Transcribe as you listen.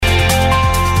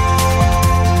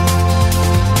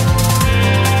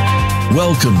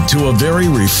Welcome to a very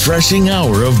refreshing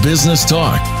hour of business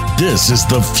talk. This is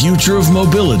the future of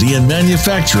mobility and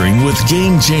manufacturing with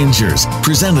Game Changers,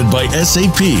 presented by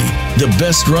SAP. The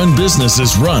best run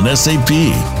businesses run SAP.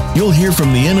 You'll hear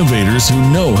from the innovators who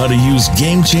know how to use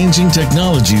game-changing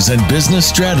technologies and business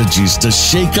strategies to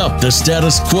shake up the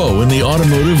status quo in the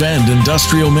automotive and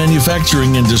industrial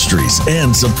manufacturing industries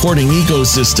and supporting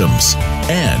ecosystems,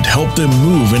 and help them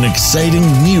move in exciting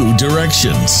new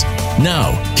directions.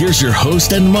 Now, here's your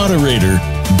host and moderator,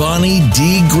 Bonnie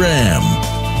D. Graham.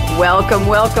 Welcome,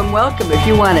 welcome, welcome. If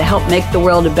you want to help make the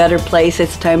world a better place,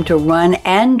 it's time to run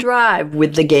and drive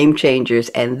with the Game Changers.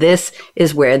 And this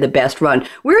is where the best run.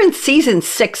 We're in season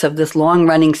 6 of this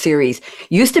long-running series.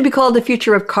 Used to be called The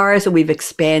Future of Cars, and we've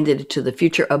expanded to the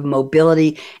future of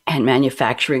mobility and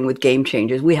manufacturing with Game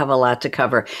Changers. We have a lot to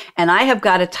cover. And I have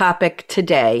got a topic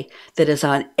today that is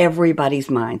on everybody's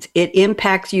minds. It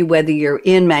impacts you whether you're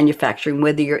in manufacturing,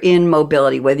 whether you're in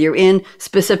mobility, whether you're in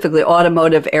specifically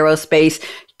automotive, aerospace.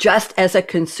 Just as a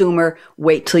consumer,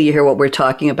 wait till you hear what we're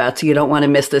talking about so you don't want to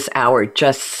miss this hour.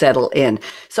 Just settle in.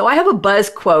 So I have a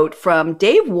buzz quote from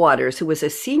Dave Waters, who was a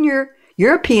senior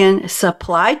European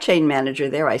supply chain manager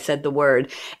there, I said the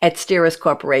word, at Steris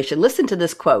Corporation. Listen to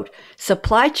this quote.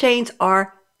 Supply chains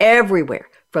are everywhere,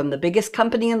 from the biggest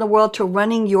company in the world to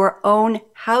running your own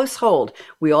household.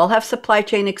 We all have supply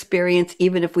chain experience,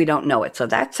 even if we don't know it. So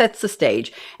that sets the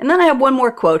stage. And then I have one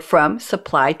more quote from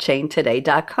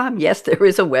supplychaintoday.com. Yes, there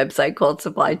is a website called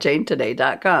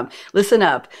supplychaintoday.com. Listen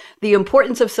up. The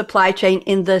importance of supply chain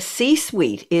in the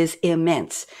C-suite is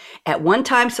immense. At one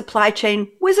time, supply chain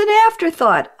was an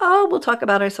afterthought. Oh, we'll talk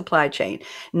about our supply chain.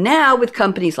 Now, with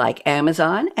companies like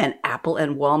Amazon and Apple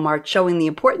and Walmart showing the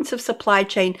importance of supply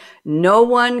chain, no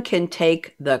one can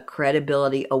take the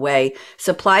credibility away.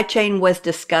 Supply chain was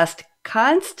discussed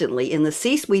constantly in the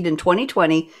C-suite in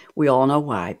 2020. We all know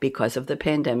why, because of the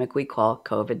pandemic we call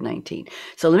COVID-19.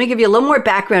 So let me give you a little more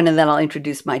background, and then I'll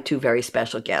introduce my two very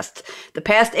special guests. The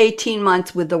past 18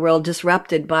 months with the world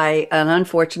disrupted by an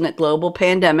unfortunate global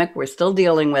pandemic, we're still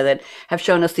dealing with it, have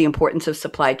shown us the importance of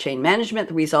supply chain management.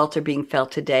 The results are being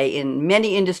felt today in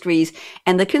many industries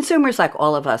and the consumers like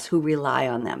all of us who rely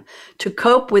on them. To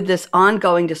cope with this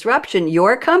ongoing disruption,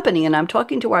 your company, and I'm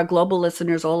talking to our global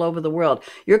listeners all over the world,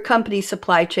 your company's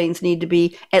supply chains need to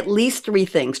be at least 3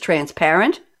 things: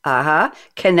 transparent,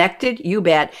 connected, you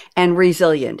bet, and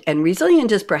resilient. And resilient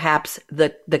is perhaps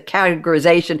the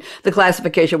categorization, the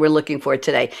classification we're looking for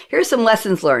today. Here's some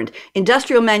lessons learned.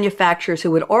 Industrial manufacturers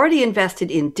who had already invested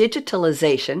in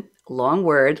digitalization, long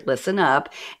word, listen up,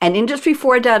 and Industry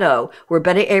 4.0 were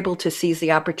better able to seize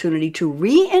the opportunity to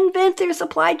reinvent their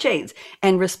supply chains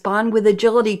and respond with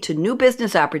agility to new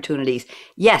business opportunities.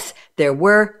 Yes, there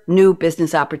were new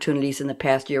business opportunities in the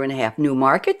past year and a half. New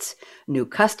markets, new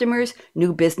customers,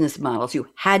 new business models. You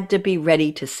had to be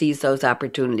ready to seize those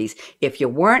opportunities. If you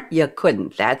weren't, you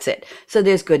couldn't. That's it. So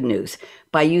there's good news.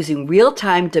 By using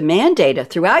real-time demand data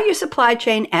throughout your supply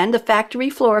chain and the factory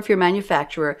floor of your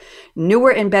manufacturer,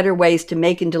 newer and better ways to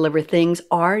make and deliver things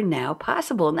are now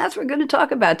possible. And that's what we're going to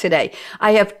talk about today.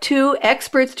 I have 2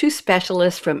 experts, 2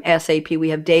 specialists from SAP. We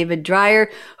have David Dreyer,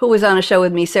 who was on a show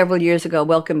with me several years ago.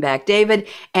 Welcome back, David.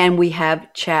 And we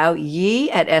have Chow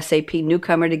Yi at SAP,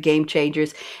 newcomer to Game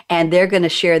Changers. And they're going to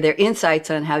share their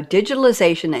insights on how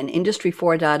digitalization and Industry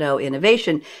 4.0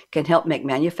 innovation can help make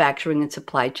manufacturing and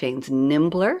supply chains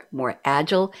nimbler, more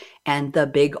agile, and the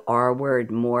big R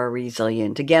word, more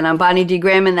resilient. Again, I'm Bonnie D.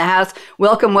 Graham in the house.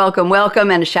 Welcome, welcome,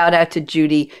 welcome. And a shout out to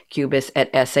Judy Cubis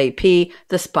at SAP,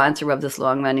 the sponsor of this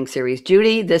long-running series.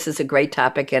 Judy, this is a great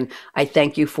topic, and I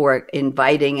thank you for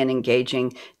inviting and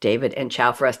engaging David and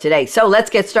Chow for us today. So let's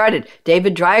get started.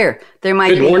 David Dreyer, there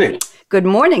might Good morning. Good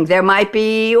morning. There might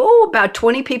be, about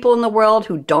 20 people in the world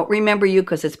who don't remember you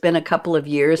because it's been a couple of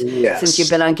years since you've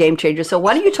been on Game Changers. So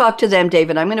why don't you talk to them,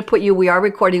 David? I'm going to put you, we are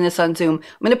recording this on Zoom.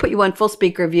 I'm going to put you on full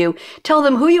speaker view. Tell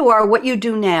them who you are, what you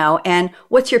do now, and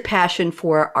what's your passion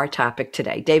for our topic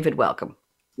today. David, welcome.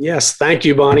 Yes, thank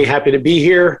you, Bonnie. Happy to be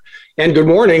here. And good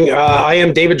morning. I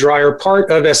am David Dreyer, part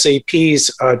of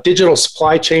SAP's Digital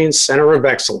Supply Chain Center of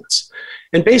Excellence.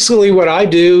 And basically what I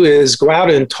do is go out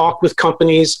and talk with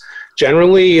companies,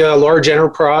 generally large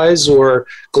enterprise or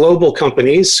global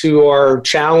companies who are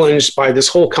challenged by this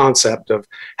whole concept of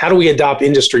how do we adopt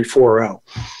Industry 4.0.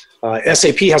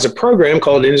 SAP has a program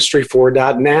called Industry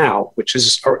 4.Now, which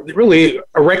is really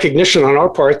a recognition on our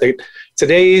part that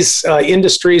today's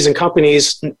industries and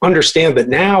companies understand that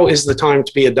now is the time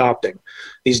to be adopting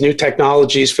these new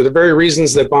technologies for the very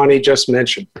reasons that Bonnie just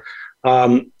mentioned.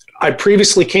 I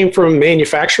previously came from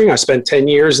manufacturing. I spent 10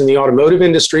 years in the automotive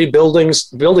industry building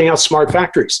out smart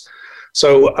factories.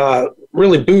 So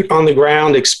really boot on the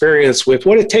ground experience with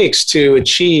what it takes to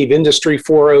achieve Industry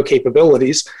 4.0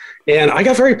 capabilities. And I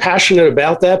got very passionate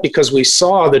about that because we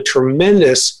saw the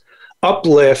tremendous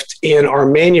uplift in our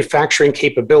manufacturing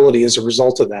capability as a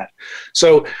result of that.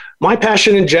 So my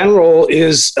passion in general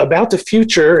is about the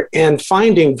future and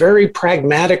finding very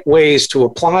pragmatic ways to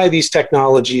apply these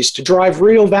technologies to drive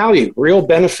real value, real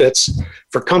benefits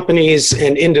for companies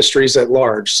and industries at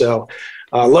large. So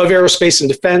love aerospace and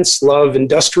defense, love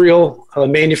industrial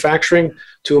manufacturing,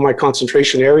 two of my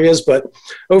concentration areas. But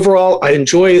overall, I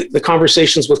enjoy the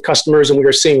conversations with customers, and we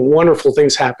are seeing wonderful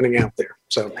things happening out there.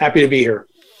 So happy to be here.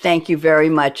 Thank you very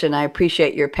much, and I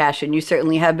appreciate your passion. You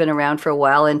certainly have been around for a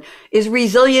while. And is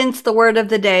resilience the word of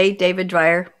the day, David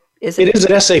Dreyer? It is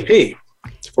at SAP.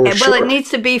 Well, sure. It needs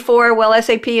to be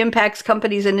SAP impacts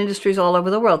companies and industries all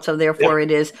over the world. So therefore it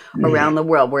is around the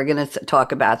world. We're going to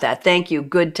talk about that. Thank you.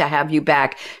 Good to have you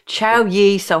back. Chow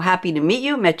Yi, so happy to meet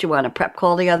you. Met you on a prep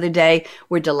call the other day.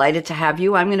 We're delighted to have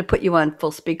you. I'm going to put you on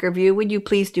full speaker view. Would you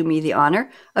please do me the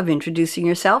honor of introducing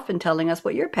yourself and telling us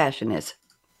what your passion is?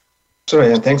 Sure,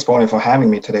 and thanks, Bonnie, for having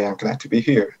me today. I'm glad to be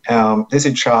here. This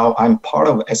is Chow. I'm part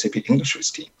of SAP Industries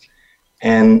team.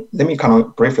 And let me kind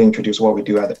of briefly introduce what we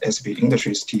do at the SAP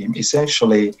Industries team.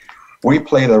 Essentially, we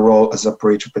play the role as a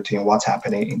bridge between what's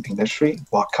happening in the industry,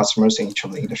 what customers in each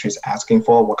of the industries are asking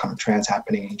for, what kind of trends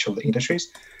happening in each of the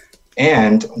industries,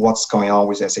 and what's going on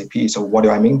with SAP. So what do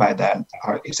I mean by that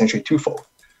are essentially twofold.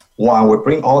 One, we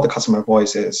bring all the customer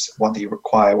voices, what they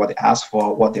require, what they ask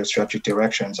for, what their strategic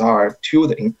directions are to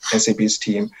the SAP's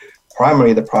team,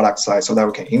 primarily the product side, so that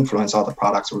we can influence all the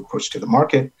products we push to the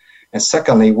market. And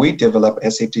secondly, we develop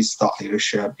SAP's thought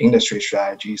leadership industry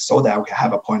strategy so that we can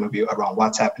have a point of view around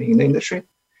what's happening in the industry.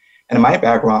 And in my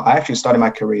background, I actually started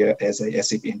my career as a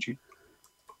SAP engineer,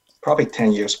 probably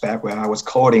 10 years back when I was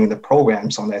coding the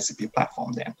programs on the SAP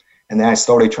platform then. And then I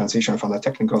slowly transitioned from the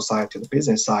technical side to the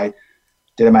business side,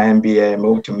 did my MBA,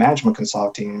 moved to management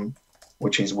consulting,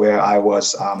 which is where I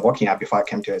was working at before I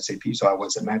came to SAP. So I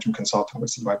was a management consultant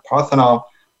with EY Parthenon,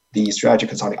 the strategy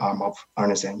consulting arm of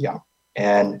Ernst & Young.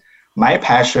 And my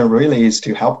passion really is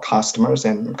to help customers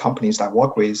and companies that I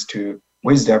work with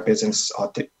with their business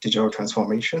digital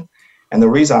transformation. And the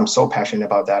reason I'm so passionate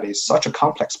about that is such a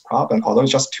complex problem, although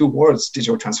it's just two words,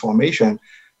 digital transformation,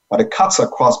 but it cuts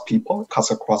across people, it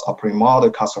cuts across operating model,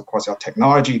 it cuts across your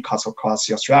technology, it cuts across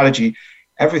your strategy.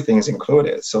 Everything is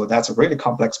included. So that's a really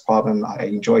complex problem. I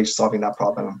enjoy solving that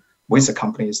problem with the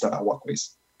companies that I work with.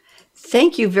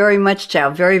 Thank you very much,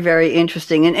 Chow. Very, very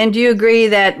interesting. And do you agree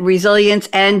that resilience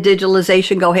and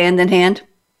digitalization go hand in hand?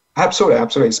 Absolutely,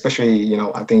 absolutely. Especially,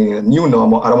 I think in the new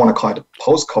normal, I don't want to call it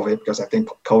post-COVID because I think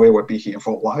COVID will be here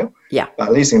for a while. Yeah. But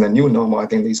at least in the new normal, I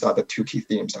think these are the two key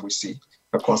themes that we see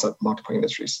across multiple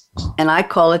industries. And I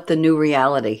call it the new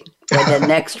reality, or the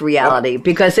next reality,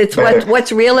 because it's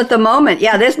what's real at the moment.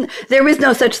 Yeah, there is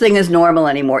no such thing as normal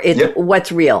anymore. It's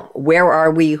what's real. Where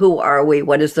are we? Who are we?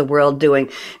 What is the world doing?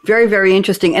 Very, very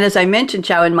interesting. And as I mentioned,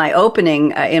 Chow, in my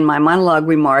opening, in my monologue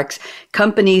remarks,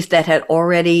 companies that had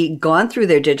already gone through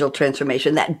their digital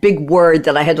transformation, that big word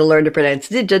that I had to learn to pronounce,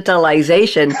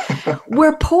 digitalization,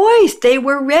 were poised. They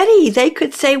were ready. They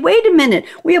could say, wait a minute,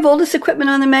 we have all this equipment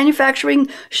on the manufacturing,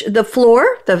 the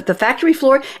floor, the factory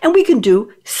floor, and we can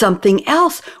do something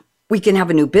else. We can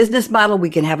have a new business model. We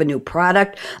can have a new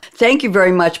product. Thank you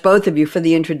very much, both of you, for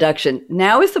the introduction.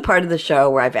 Now is the part of the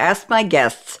show where I've asked my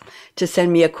guests to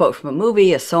send me a quote from a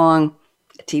movie, a song,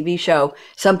 a TV show,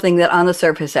 something that on the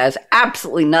surface has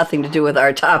absolutely nothing to do with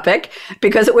our topic,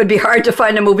 because it would be hard to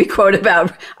find a movie quote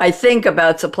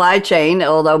about supply chain,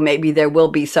 although maybe there will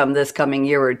be some this coming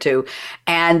year or two.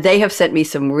 And they have sent me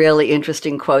some really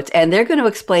interesting quotes, and they're going to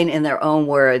explain in their own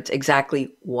words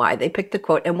exactly why they picked the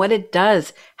quote and what it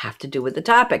does have to do with the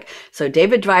topic. So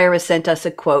David Dreyer has sent us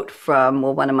a quote from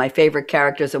one of my favorite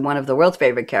characters and one of the world's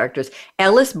favorite characters,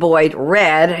 Ellis Boyd,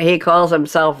 Red. He calls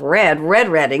himself Red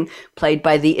Redding, played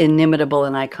by the inimitable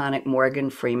and iconic Morgan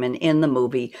Freeman in the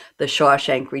movie The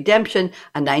Shawshank Redemption,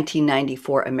 a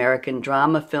 1994 American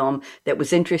drama film that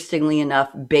was, interestingly enough,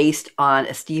 based on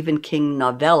a Stephen King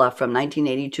novella from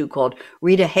 1982 called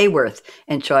Rita Hayworth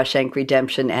and Shawshank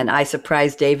Redemption. And I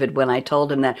surprised David when I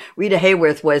told him that Rita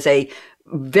Hayworth was a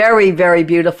very, very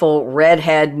beautiful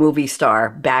redhead movie star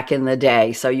back in the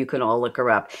day. So you can all look her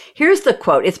up. Here's the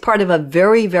quote. It's part of a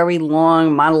very, very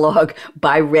long monologue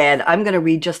by Red. I'm going to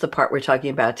read just the part we're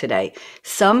talking about today.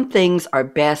 Some things are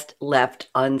best left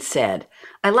unsaid.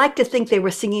 I like to think they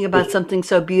were singing about something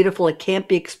so beautiful it can't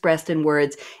be expressed in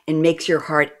words and makes your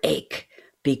heart ache.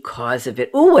 because of it.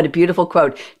 Ooh, what a beautiful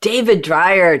quote. David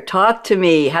Dreyer, talk to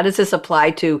me. How does this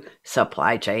apply to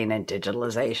supply chain and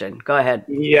digitalization? Go ahead.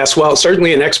 Yes, well,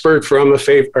 certainly an excerpt from a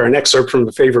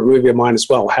favorite movie of mine as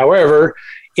well. However,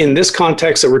 in this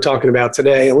context that we're talking about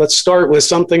today, let's start with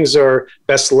some things that are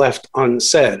best left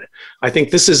unsaid. I think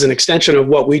this is an extension of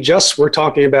what we just were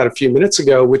talking about a few minutes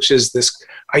ago, which is this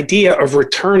idea of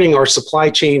returning our supply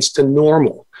chains to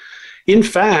normal. In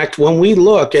fact, when we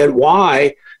look at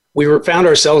why found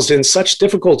ourselves in such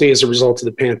difficulty as a result of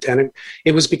the pandemic,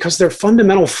 it was because there are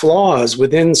fundamental flaws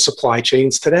within supply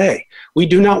chains today. We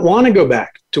do not want to go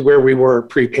back to where we were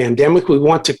pre-pandemic. We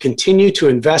want to continue to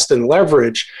invest and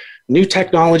leverage new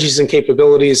technologies and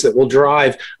capabilities that will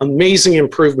drive amazing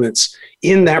improvements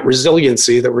in that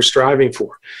resiliency that we're striving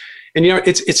for. And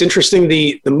it's interesting,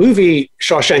 the movie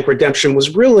Shawshank Redemption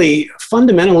was really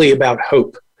fundamentally about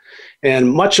hope.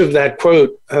 And much of that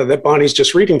quote that Bonnie's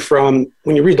just reading from,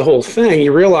 when you read the whole thing,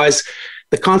 you realize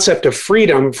the concept of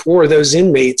freedom for those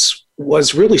inmates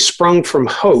was really sprung from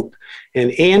hope.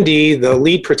 And Andy, the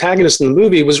lead protagonist in the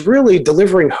movie, was really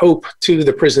delivering hope to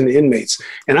the prison inmates.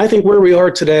 And I think where we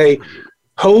are today,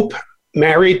 hope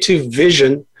married to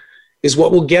vision is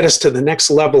what will get us to the next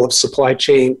level of supply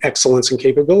chain excellence and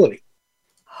capability.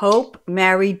 Hope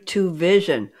married to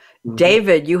vision.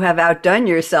 David, you have outdone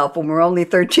yourself when we're only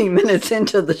 13 minutes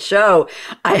into the show.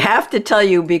 I have to tell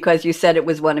you, because you said it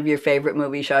was one of your favorite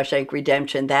movies, Shawshank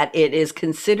Redemption, that it is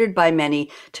considered by many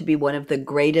to be one of the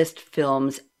greatest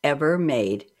films ever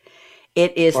made.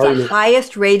 It is the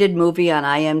highest rated movie on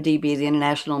IMDb, the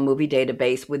International Movie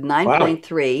Database, with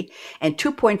 9.3 and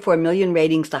 2.4 million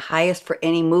ratings, the highest for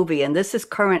any movie. And this is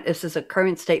current. This is a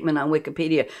current statement on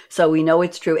Wikipedia, so we know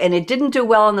it's true. And it didn't do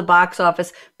well in the box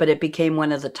office, but it became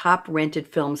one of the top rented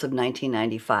films of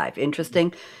 1995.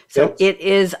 Interesting. So It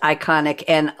is iconic.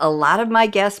 And a lot of my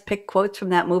guests pick quotes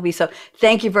from that movie. So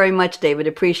thank you very much, David.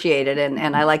 Appreciate it.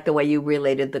 And I like the way you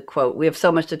related the quote. We have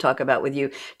so much to talk about with you.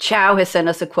 Chow has sent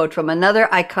us a quote from another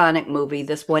iconic movie.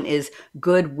 This one is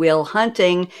Good Will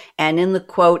Hunting. And in the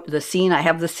quote,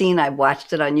 I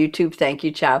watched it on YouTube. Thank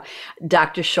you, Chow.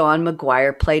 Dr. Sean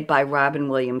McGuire, played by Robin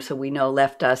Williams, so we know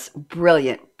left us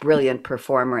brilliant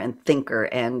performer and thinker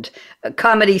and a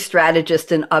comedy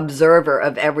strategist and observer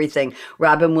of everything,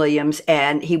 Robin Williams.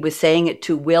 And he was saying it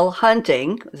to Will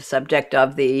Hunting, the subject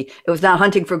of it was not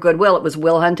Hunting for Goodwill, it was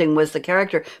Will Hunting was the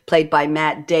character played by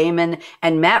Matt Damon.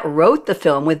 And Matt wrote the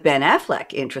film with Ben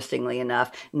Affleck, interestingly enough,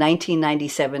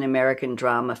 1997 American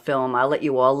drama film. I'll let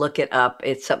you all look it up.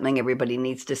 It's something everybody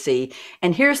needs to see.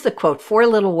 And here's the quote, 4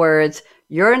 little words: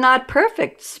 "You're not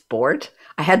perfect, sport."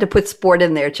 I had to put sport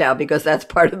in there, Chow, because that's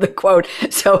part of the quote.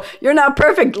 So you're not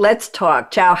perfect. Let's talk.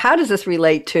 Chow, how does this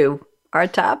relate to our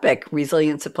topic,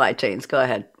 resilient supply chains? Go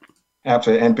ahead.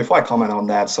 Absolutely. And before I comment on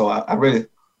that, so I really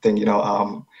think,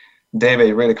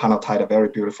 David really kind of tied up very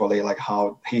beautifully, like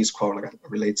how his quote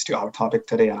relates to our topic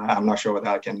today. And I'm not sure whether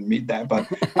I can meet that, but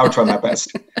I'll try my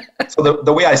best. So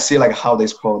the way I see how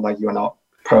this quote, you're not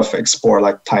perfect,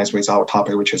 sport, ties with our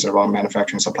topic, which is around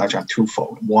manufacturing supply chain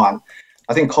twofold. One,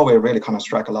 I think COVID really kind of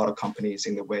struck a lot of companies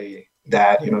in the way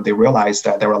that, they realized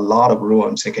that there are a lot of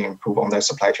rooms they can improve on their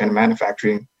supply chain and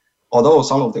manufacturing. Although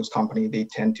some of those companies, they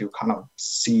tend to kind of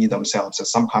see themselves as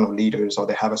some kind of leaders, or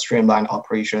they have a streamlined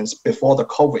operations before the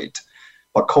COVID.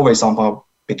 But COVID somehow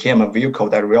became a vehicle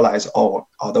that realized,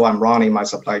 although I'm running my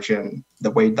supply chain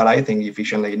the way that I think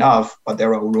efficiently enough, but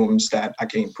there are rooms that I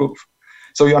can improve.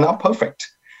 So you're not perfect.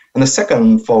 And the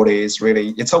second fold is really,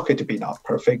 it's okay to be not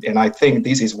perfect. And I think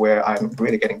this is where I'm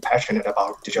really getting passionate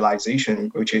about digitalization,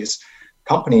 which is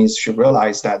companies should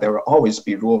realize that there will always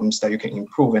be rooms that you can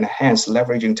improve and enhance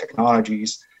leveraging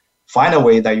technologies, find a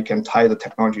way that you can tie the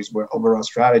technologies with overall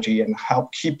strategy and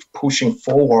help keep pushing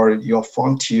forward your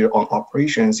frontier on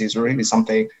operations is really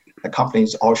something that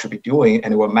companies all should be doing,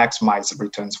 and it will maximize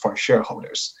returns for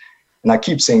shareholders. And I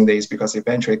keep saying this because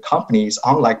eventually companies,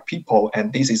 unlike people,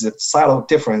 and this is a subtle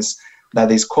difference that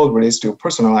this quote relates to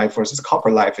personal life versus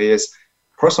corporate life, is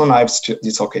personal life,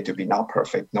 it's okay to be not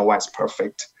perfect. No one's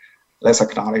perfect. Let's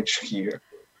acknowledge here.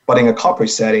 But in a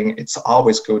corporate setting, it's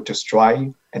always good to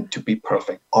strive and to be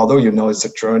perfect. Although it's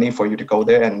a journey for you to go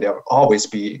there, and there'll always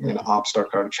be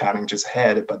obstacles, challenges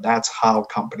ahead, but that's how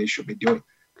companies should be doing.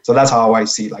 So that's how I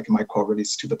see my quote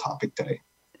relates to the topic today.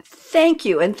 Thank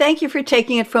you. And thank you for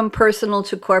taking it from personal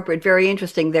to corporate. Very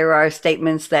interesting. There are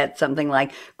statements that something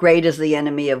like great is the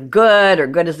enemy of good or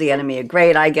good is the enemy of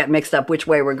great. I get mixed up which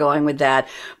way we're going with that.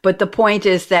 But the point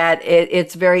is that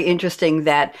it's very interesting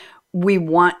that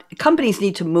companies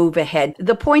need to move ahead.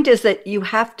 The point is that you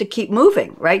have to keep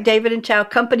moving, right, David and Chow?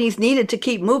 Companies needed to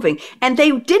keep moving, and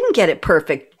they didn't get it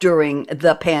perfect during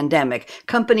the pandemic.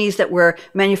 Companies that were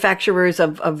manufacturers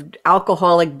of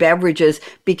alcoholic beverages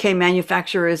became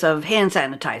manufacturers of hand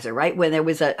sanitizer, right? When there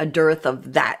was a dearth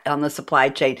of that on the supply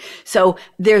chain. So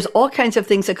there's all kinds of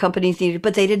things that companies needed,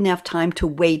 but they didn't have time to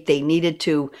wait. They needed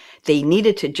to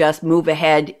just move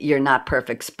ahead. You're not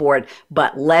perfect sport,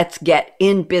 but let's get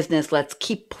in business. Let's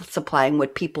keep supplying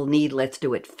what people need. Let's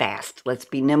do it fast. Let's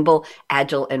be nimble,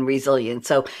 agile, and resilient.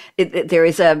 So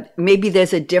there's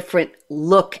a different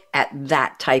look at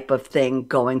that type of thing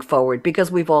going forward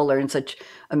because we've all learned such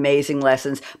amazing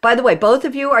lessons. By the way, both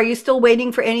of you, are you still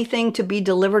waiting for anything to be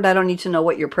delivered? I don't need to know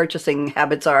what your purchasing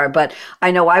habits are, but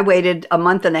I know I waited a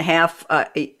month and a half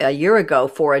a year ago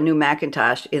for a new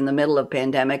Macintosh in the middle of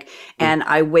pandemic. And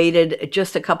I waited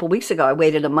just a couple weeks ago, I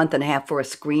waited a month and a half for a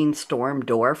screen storm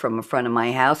door from a front of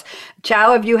my house.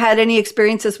 Chow, have you had any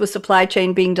experiences with supply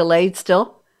chain being delayed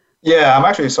still? Yeah, I'm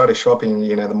actually started shopping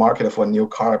in the market for a new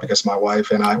car because my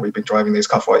wife and I, we've been driving this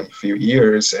car for a few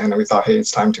years, and we thought, hey, it's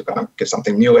time to kind of get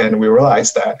something new. And we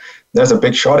realized that there's a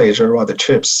big shortage around the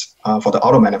chips for the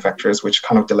auto manufacturers, which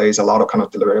kind of delays a lot of kind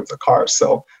of delivery of the cars.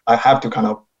 So I have to kind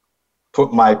of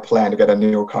put my plan to get a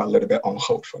new car a little bit on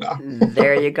hold for now.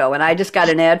 There you go. And I just got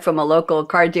an ad from a local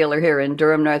car dealer here in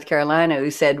Durham, North Carolina,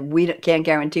 who said we can't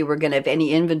guarantee we're going to have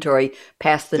any inventory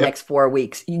past the next 4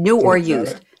 weeks, new or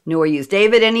used.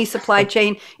 David, any supply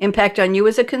chain impact on you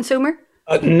as a consumer?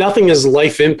 Nothing as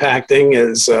life impacting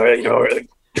as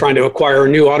trying to acquire a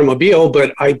new automobile,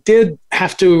 but I did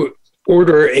have to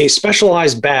order a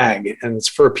specialized bag, and it's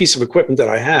for a piece of equipment that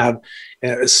I have,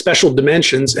 special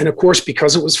dimensions. And of course,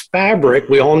 because it was fabric,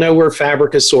 we all know where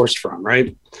fabric is sourced from,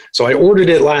 right? So I ordered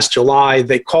it last July.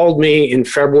 They called me in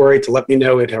February to let me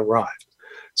know it had arrived.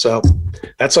 So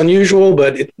that's unusual,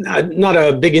 but not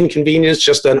a big inconvenience,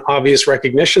 just an obvious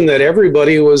recognition that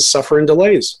everybody was suffering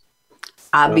delays.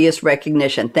 Obvious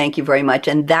recognition. Thank you very much.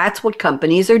 And that's what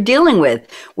companies are dealing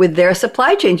with their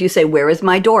supply chains. You say, where is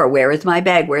my door? Where is my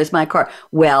bag? Where is my car?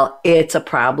 Well, it's a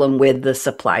problem with the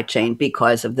supply chain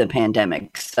because of the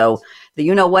pandemic. So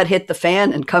the hit the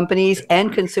fan, and companies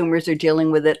and consumers are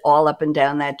dealing with it all up and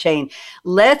down that chain.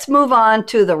 Let's move on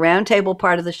to the roundtable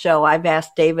part of the show. I've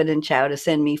asked David and Chow to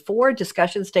send me 4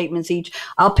 discussion statements each.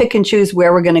 I'll pick and choose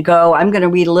where we're going to go. I'm going to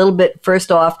read a little bit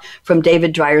first off from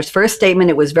David Dreyer's first statement.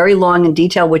 It was very long in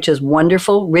detail, which is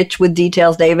wonderful, rich with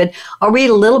details, David. I'll read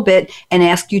a little bit and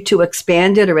ask you to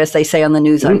expand it, or as they say on the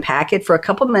news, unpack it for a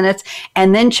couple minutes.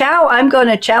 And then Chow, I'm going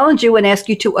to challenge you and ask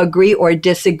you to agree or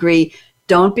disagree.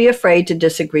 Don't be afraid to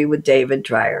disagree with David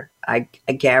Dreyer. I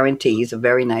guarantee he's a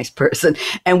very nice person,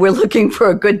 and we're looking for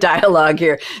a good dialogue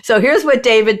here. So here's what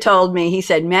David told me. He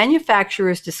said,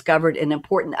 manufacturers discovered an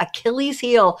important Achilles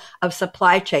heel of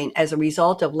supply chain as a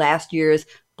result of last year's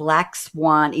Black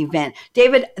Swan event.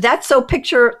 David, that's so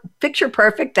picture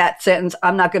perfect, that sentence.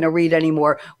 I'm not going to read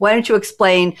anymore. Why don't you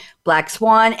explain Black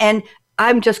Swan? And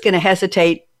I'm just going to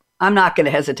hesitate. I'm not going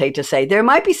to hesitate to say there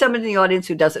might be someone in the audience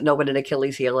who doesn't know what an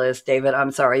Achilles heel is, David. I'm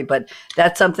sorry, but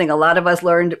that's something a lot of us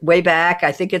learned way back.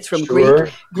 I think it's from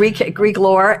Greek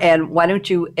lore. And why don't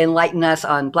you enlighten us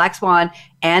on Black Swan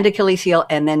and Achilles heel,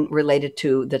 and then related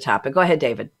to the topic? Go ahead,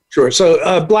 David. Sure.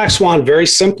 So Black Swan, very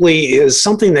simply, is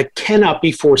something that cannot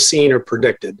be foreseen or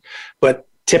predicted, but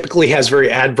typically has very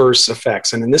adverse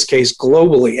effects, and in this case,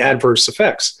 globally adverse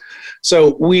effects.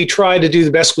 So we try to do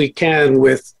the best we can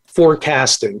with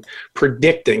forecasting,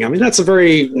 predicting. I mean, that's the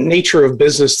very nature of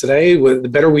business today. The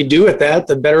better we do at that,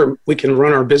 the better we can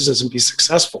run our business and be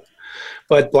successful.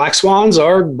 But black swans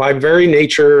are, by very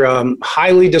nature,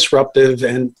 highly disruptive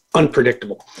and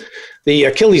unpredictable. The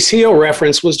Achilles heel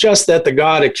reference was just that the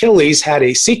god Achilles had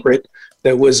a secret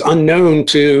that was unknown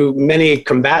to many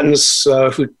combatants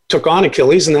who took on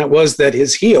Achilles, and that was that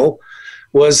his heel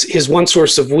was his one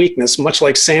source of weakness, much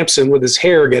like Samson with his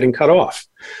hair getting cut off.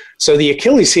 So the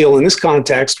Achilles heel in this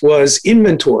context was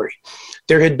inventory.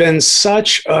 There had been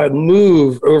such a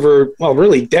move over, well,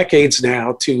 really decades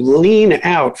now to lean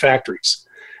out factories.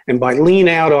 And by lean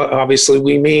out, obviously,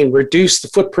 we mean reduce the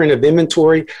footprint of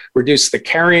inventory, reduce the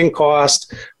carrying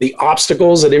cost, the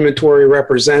obstacles that inventory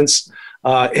represents,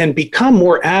 and become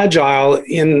more agile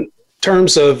in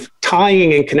terms of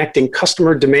tying and connecting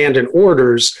customer demand and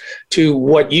orders to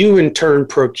what you in turn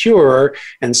procure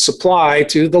and supply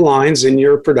to the lines in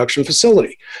your production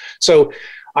facility. So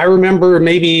I remember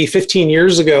maybe 15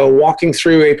 years ago walking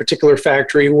through a particular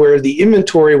factory where the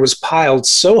inventory was piled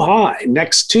so high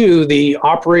next to the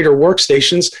operator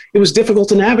workstations, it was difficult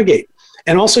to navigate.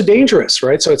 And also dangerous,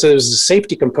 right? So there's a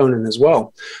safety component as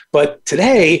well. But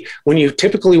today, when you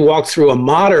typically walk through a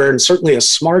modern, certainly a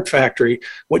smart factory,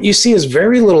 what you see is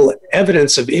very little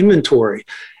evidence of inventory.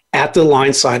 at the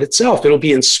line side itself. It'll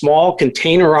be in small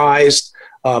containerized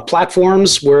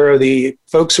platforms where the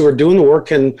folks who are doing the work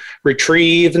can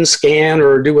retrieve and scan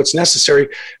or do what's necessary,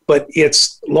 but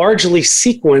it's largely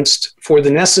sequenced for the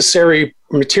necessary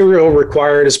material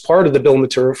required as part of the bill of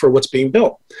material for what's being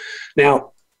built.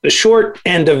 Now, the short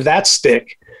end of that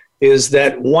stick is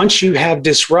that once you have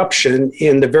disruption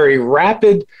in the very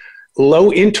rapid,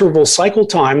 low interval cycle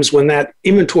times when that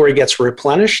inventory gets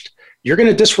replenished, you're going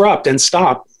to disrupt and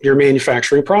stop your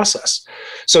manufacturing process.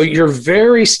 So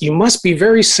you must be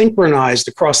very synchronized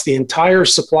across the entire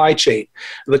supply chain.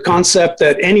 The concept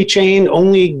that any chain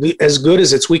only as good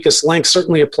as its weakest link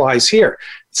certainly applies here.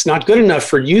 It's not good enough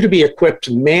for you to be equipped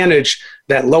to manage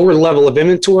that lower level of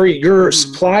inventory. Your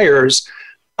suppliers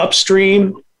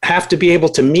upstream have to be able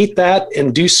to meet that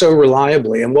and do so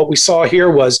reliably. And what we saw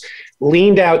here was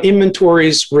leaned out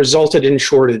inventories resulted in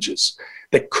shortages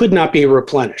that could not be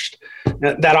replenished.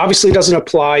 Now, that obviously doesn't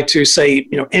apply to, say,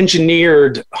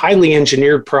 highly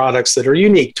engineered products that are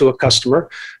unique to a customer,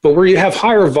 but where you have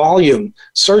higher volume,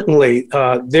 certainly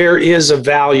there is a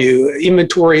value.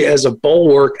 Inventory as a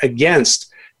bulwark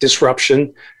against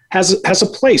disruption has a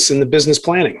place in the business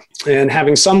planning. And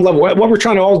having some level, what we're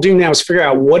trying to all do now is figure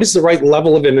out what is the right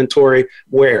level of inventory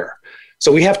where.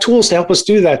 So we have tools to help us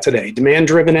do that today.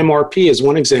 Demand-driven MRP is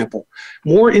one example.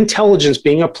 More intelligence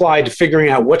being applied to figuring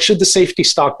out what should the safety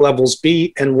stock levels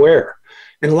be and where.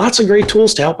 And lots of great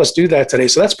tools to help us do that today.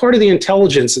 So that's part of the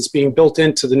intelligence that's being built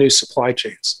into the new supply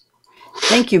chains.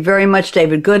 Thank you very much,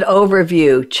 David. Good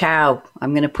overview. Ciao.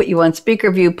 I'm going to put you on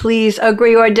speaker view. Please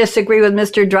agree or disagree with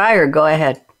Mr. Dreyer. Go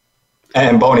ahead.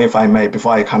 And Bonnie, if I may,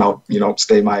 before I kind of,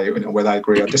 state my, whether I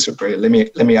agree or disagree, let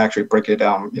me actually break it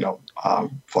down,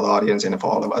 for the audience and for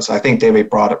all of us. I think David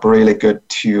brought up really good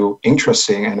to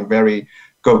interesting and very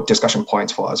good discussion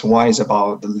points for us. One is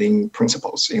about the lean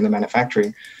principles in the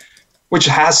manufacturing, which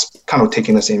has kind of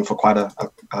taken us in for quite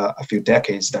a few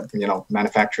decades that,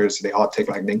 manufacturers, they all take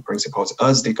like lean principles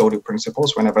as they go-to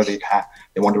principles whenever they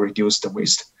want to reduce the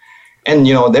waste. And,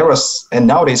 and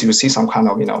nowadays you see some kind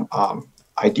of,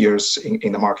 ideas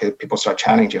in the market, people start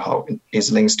challenging how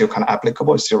is lean still kind of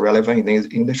applicable, is still relevant in the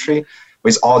industry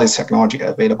with all this technology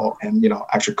available. And,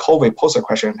 actually COVID posed a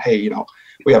question, hey,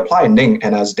 we apply lean,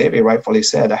 and as David rightfully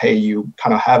said, hey, you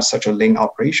kind of have such a lean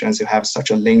operations, you have such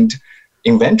a lean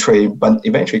inventory, but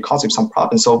eventually causes some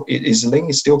problems. So is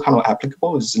lean still kind of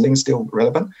applicable? Is lean still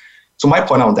relevant? So my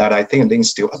point on that, I think lean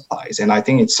still applies. And I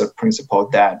think it's a principle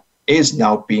that is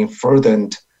now being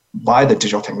furthered by the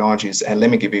digital technologies. And let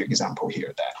me give you an example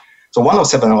here. So one of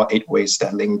 7 or 8 ways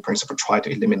that lean principle try to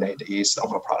eliminate is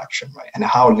overproduction, right? And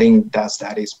how lean does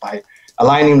that is by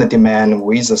aligning the demand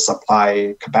with the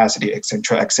supply capacity, et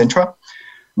cetera.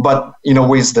 But,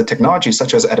 with the technology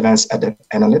such as advanced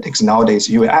analytics nowadays,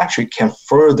 you actually can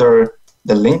further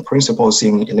the lean principles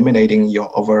in eliminating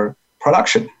your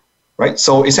overproduction. Right.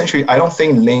 So essentially, I don't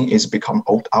think lean is become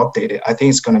outdated. I think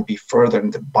it's going to be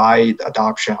furthered by the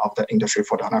adoption of the industry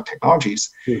 4.0 technologies.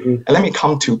 Mm-hmm. And let me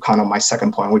come to kind of my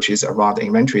second point, which is around the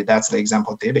inventory. That's the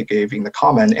example David gave in the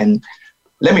comment. And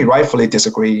let me rightfully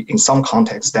disagree in some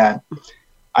context that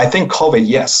I think COVID,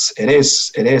 yes, it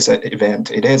is an event.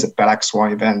 It is a black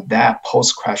swan event that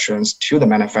poses questions to the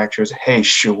manufacturers. Hey,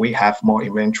 should we have more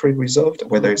inventory reserved,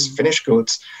 whether it's finished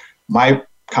goods, my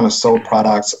kind of sold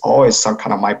products, always some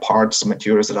kind of my parts,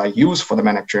 materials that I use for the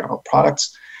manufacturing of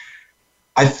products?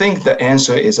 I think the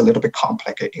answer is a little bit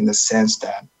complicated in the sense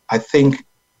that I think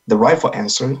the rightful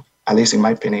answer, at least in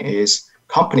my opinion, is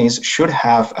companies should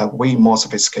have a way more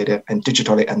sophisticated and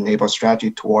digitally enabled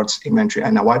strategy towards inventory.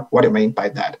 And what do I mean by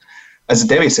that? As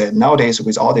David said, nowadays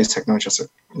with all these technologies,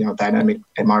 dynamic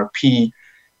MRP,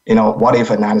 what if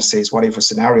analysis, what if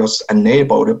scenarios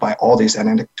enabled by all these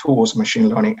analytic tools, machine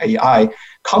learning, AI,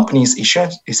 companies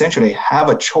essentially have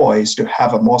a choice to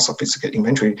have a more sophisticated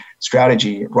inventory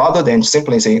strategy rather than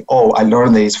simply saying, oh, I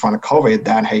learned this from the COVID,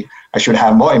 then, hey, I should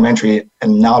have more inventory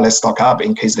and now let's stock up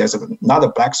in case there's another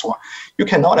black swan. You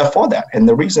cannot afford that. And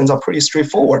the reasons are pretty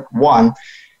straightforward. One,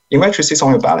 inventory sits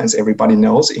on your balance. Everybody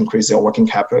knows increase their working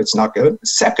capital. It's not good.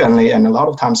 Secondly, and a lot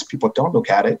of times people don't look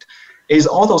at it, is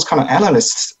all those kind of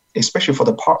analysts, especially from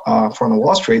the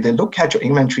Wall Street, they look at your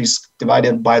inventories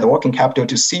divided by the working capital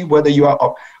to see whether you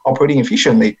are operating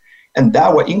efficiently. And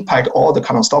that will impact all the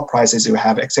kind of stock prices you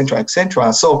have, et cetera, et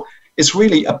cetera. So it's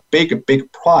really a big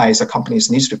price that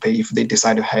companies need to pay if they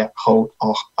decide to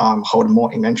hold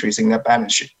more inventories in their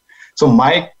balance sheet. So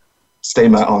my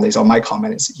statement on this, or my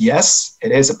comment is, yes,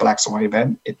 it is a black swan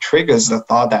event. It triggers the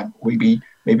thought that maybe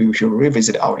we should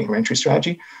revisit our inventory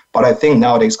strategy. But I think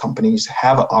nowadays companies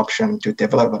have an option to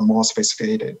develop a more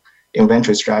sophisticated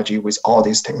inventory strategy with all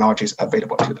these technologies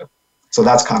available to them. So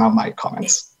that's kind of my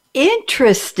comments.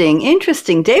 Interesting.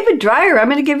 David Dreyer, I'm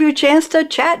going to give you a chance to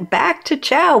chat back to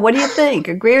Chow. What do you think?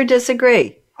 Agree or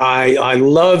disagree? I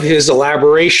love his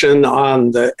elaboration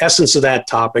on the essence of that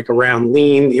topic around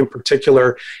lean in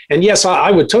particular. And yes,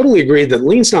 I would totally agree that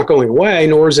lean's not going away,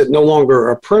 nor is it no longer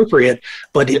appropriate,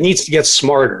 but it needs to get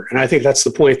smarter. And I think that's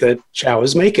the point that Chow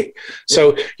is making.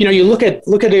 So, you look at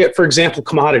it, for example,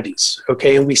 commodities,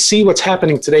 okay, and we see what's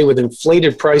happening today with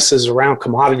inflated prices around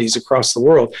commodities across the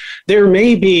world. There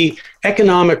may be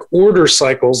economic order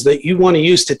cycles that you want to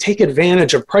use to take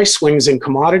advantage of price swings in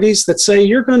commodities that say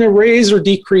you're going to raise or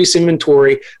decrease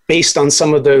inventory based on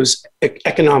some of those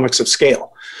economics of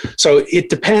scale. So it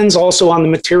depends also on the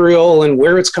material and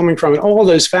where it's coming from and all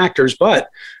those factors. But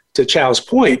to Chow's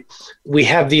point, we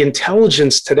have the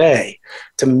intelligence today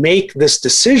to make this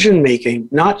decision making,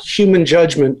 not human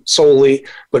judgment solely,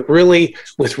 but really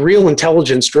with real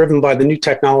intelligence driven by the new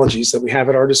technologies that we have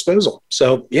at our disposal.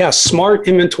 So yeah, smart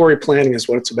inventory planning is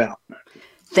what it's about.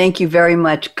 Thank you very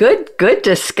much. Good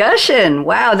discussion.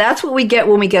 Wow, that's what we get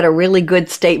when we get a really good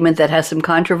statement that has some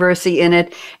controversy in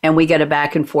it and we get a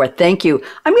back and forth. Thank you.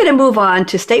 I'm going to move on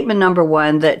to statement number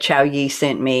 1 that Chow Yi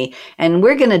sent me, and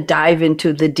we're going to dive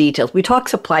into the details. We talk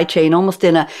supply chain almost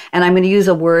and I'm going to use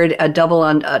a double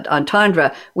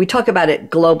entendre. We talk about it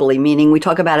globally, meaning we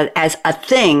talk about it as a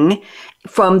thing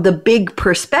from the big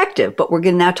perspective, but we're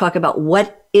going to now talk about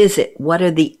what is it? What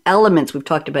are the elements? We've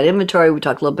talked about inventory. We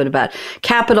talked a little bit about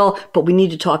capital, but we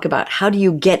need to talk about how do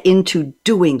you get into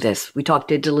doing this? We talked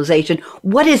digitalization.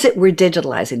 What is it we're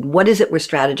digitalizing? What is it we're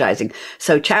strategizing?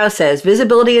 So Chow says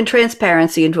visibility and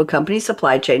transparency into a company's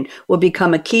supply chain will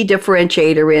become a key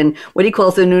differentiator in what he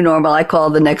calls the new normal. I call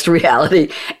the next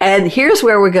reality. And here's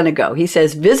where we're going to go. He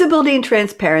says visibility and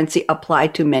transparency apply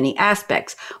to many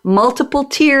aspects, multiple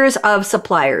tiers of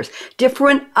suppliers,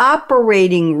 different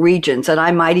operating regions, and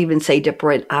I might even say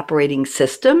different operating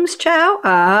systems,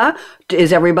 Chow.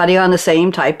 Is everybody on the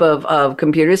same type of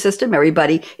computer system?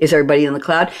 Is everybody in the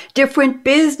cloud? Different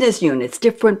business units,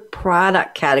 different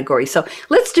product categories. So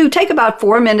let's take about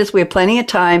 4 minutes. We have plenty of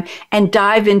time and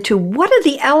dive into what are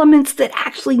the elements that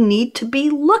actually need to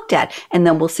be looked at. And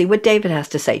then we'll see what David has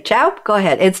to say. Chow, go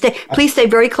ahead. And please stay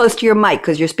very close to your mic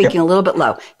because you're speaking a little bit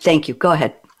low. Thank you. Go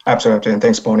ahead. Absolutely. And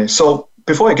thanks, Bonnie. So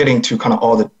before I get into kind of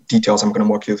all the details, I'm going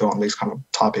to walk you through on this kind of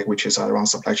topic, which is around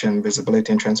supply chain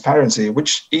visibility and transparency,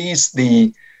 which is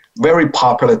the very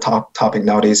popular topic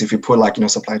nowadays. If you put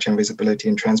supply chain visibility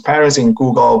and transparency in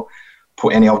Google,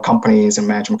 put any of companies and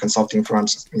management consulting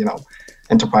firms,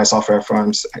 enterprise software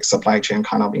firms, supply chain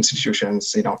kind of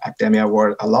institutions, academia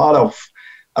world, a lot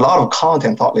of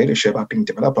content, thought leadership are being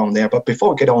developed on there. But before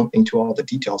we get on into all the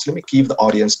details, let me give the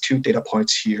audience 2 data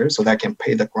points here so that can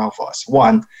pay the ground for us.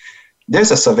 One,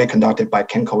 there's a survey conducted by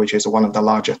Kenco, which is one of the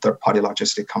larger third-party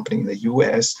logistic companies in the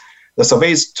US. The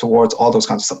survey is towards all those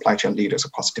kinds of supply chain leaders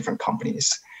across different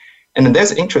companies. And then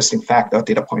there's an interesting fact, a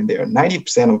data point there.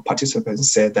 90% of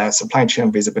participants said that supply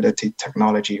chain visibility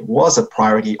technology was a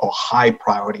priority or high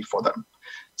priority for them.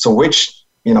 So which,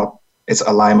 is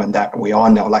alignment that we all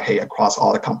know, hey, across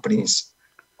all the companies,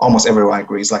 almost everyone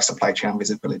agrees supply chain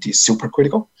visibility is super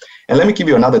critical. And let me give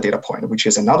you another data point, which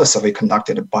is another survey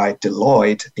conducted by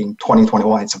Deloitte in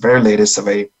 2021. It's a very latest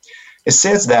survey. It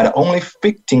says that only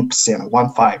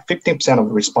 15% of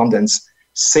the respondents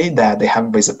say that they have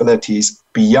visibilities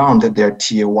beyond their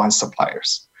tier 1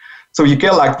 suppliers. So you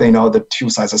get the 2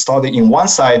 sides of the story. In one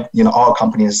side, all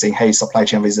companies saying, hey, supply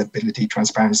chain visibility,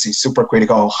 transparency, super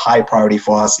critical, high priority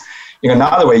for us.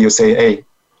 Another way you say, hey,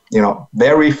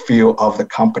 very few of the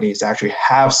companies actually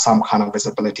have some kind of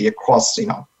visibility across,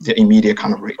 the immediate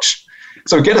kind of reach.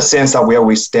 So you get a sense of where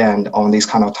we stand on this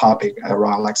kind of topic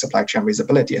around supply chain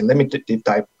visibility. And let me deep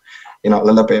dive, a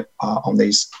little bit on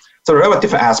these. So there are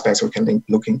different aspects we can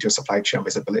look into supply chain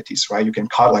visibilities, right? You can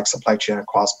cut supply chain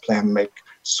across plan, make,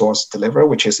 source, deliver,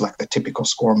 which is the typical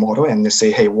score model. And they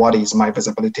say, hey, what is my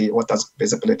visibility? What does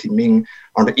visibility mean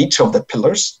under each of the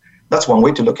pillars? That's one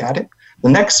way to look at it. The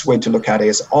next way to look at it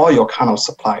is all your kind of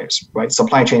suppliers, right?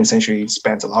 Supply chain essentially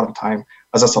spends a lot of time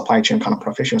as a supply chain kind of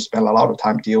professional, spend a lot of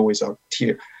time deal with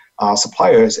tier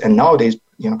suppliers. And nowadays,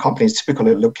 companies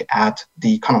typically look at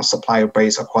the kind of supplier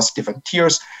base across different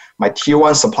tiers, my tier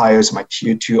 1 suppliers, my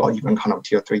tier 2, or even kind of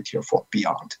tier 3, tier 4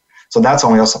 beyond. So that's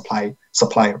on your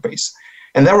supplier base.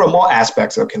 And there are more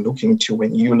aspects that you can look into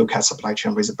when you look at supply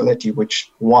chain visibility,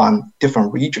 which one,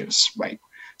 different regions, right?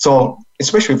 So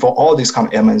especially for all these kind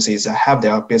of MNCs that have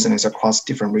their business across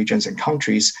different regions and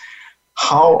countries,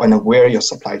 how and where your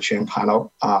supply chain kind of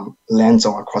lands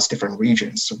on across different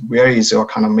regions. Where is your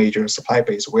kind of major supply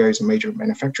base? Where is a major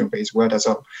manufacturing base? Where does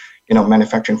a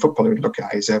manufacturing footprint look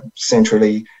at? Is it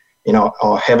centrally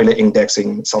or heavily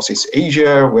indexing Southeast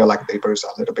Asia, where like labor is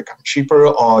a little bit kind of cheaper,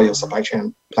 or your supply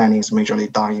chain planning is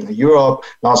majorly done in Europe,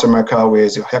 North America, where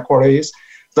your headquarters is.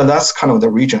 So that's kind of the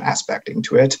region aspect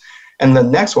into it. And the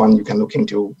next one you can look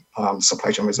into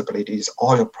supply chain visibility is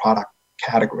all your product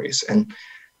categories.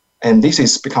 And this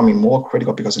is becoming more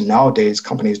critical because nowadays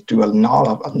companies do a lot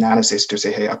of analysis to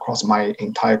say, hey, across my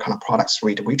entire kind of product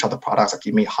suite, which are the products that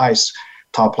give me highest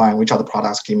top line, which are the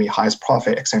products give me highest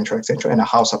profit, et cetera, and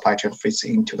how supply chain fits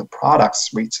into the product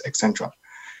suites, et cetera.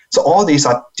 So all these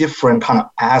are different kind of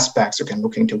aspects you can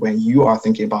look into when you are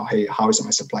thinking about, hey, how is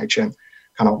my supply chain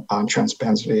kind of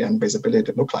transparency and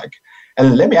visibility look like?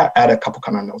 And let me add a couple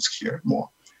kind of notes here more.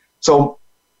 So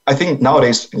I think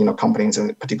nowadays, companies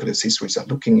and particularly C-suites are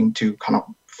looking into kind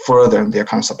of further their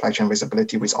kind of supply chain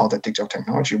visibility with all the digital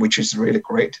technology, which is really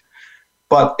great.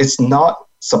 But it's not,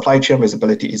 supply chain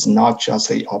visibility is not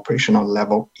just a operational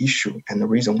level issue. And the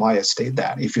reason why I state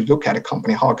that, if you look at a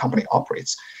company, how a company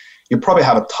operates, you probably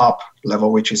have a top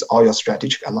level, which is all your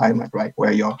strategic alignment, right?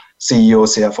 Where your CEO,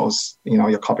 CFOs,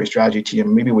 your corporate strategy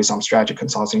team, maybe with some strategy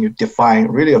consulting, you define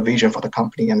really a vision for the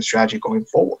company and strategy going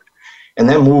forward. And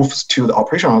then moves to the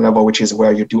operational level, which is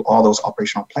where you do all those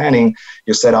operational planning,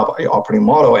 you set up your operating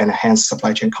model, and hence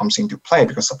supply chain comes into play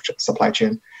because supply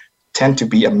chain tend to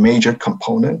be a major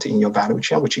component in your value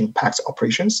chain, which impacts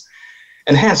operations.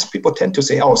 And hence people tend to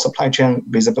say, oh, supply chain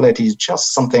visibility is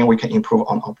just something we can improve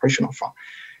on operational front.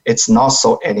 It's not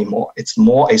so anymore. It's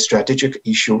more a strategic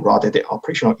issue rather than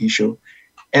operational issue.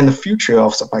 And the future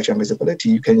of supply chain visibility,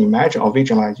 you can imagine or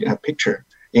visualize a picture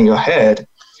in your head.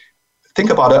 Think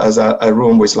about it as a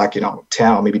room with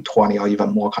 10 or maybe 20 or even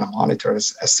more kind of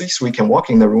monitors. A C-suite can walk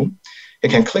in the room, he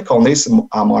can click on this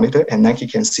monitor, and then he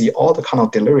can see all the kind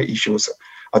of delivery issues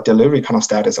or delivery kind of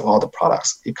status of all the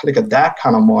products. He click at that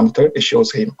kind of monitor, it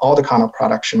shows him all the kind of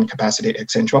production capacity,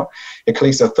 etc. He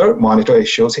clicks the third monitor, it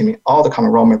shows him all the kind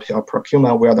of raw material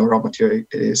procurement, where the raw material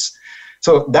is.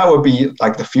 So that would be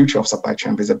like the future of supply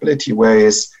chain visibility,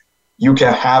 whereas you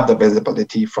can have the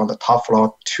visibility from the top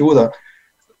floor to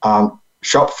the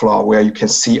shop floor, where you can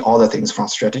see all the things from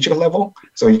strategic level,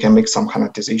 so you can make some kind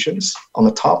of decisions on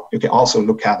the top. You can also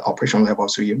look at operational level,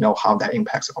 so you know how that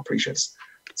impacts operations.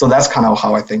 So that's kind of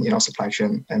how I think supply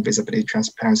chain and visibility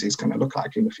transparency is going to look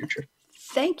like in the future.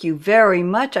 Thank you very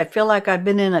much. I feel like I've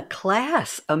been in a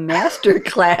class, a master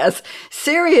class.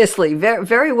 Seriously, very,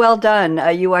 very well done.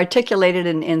 You articulated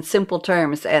in simple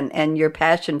terms, and your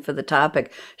passion for the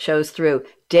topic shows through.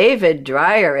 David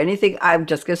Dreyer, anything? I'm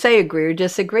just going to say agree or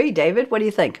disagree. David, what do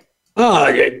you think?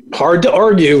 Hard to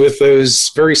argue with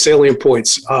those very salient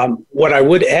points. What I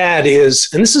would add is,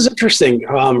 and this is interesting,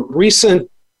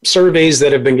 recent surveys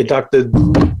that have been conducted,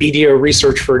 BDO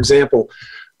research, for example,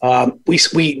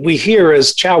 we hear,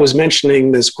 as Chow was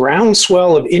mentioning, this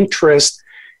groundswell of interest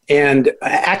and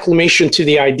acclimation to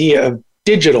the idea of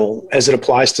digital as it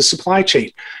applies to supply chain.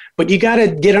 But you got to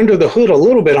get under the hood a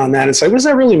little bit on that and say, what does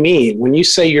that really mean when you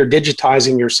say you're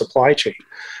digitizing your supply chain?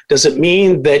 Does it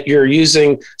mean that you're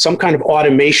using some kind of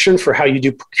automation for how you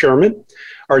do procurement?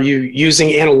 Are you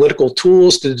using analytical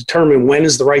tools to determine when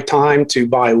is the right time to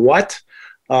buy what?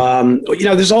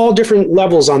 There's all different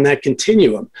levels on that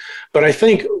continuum. But I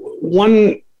think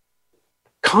one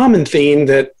common theme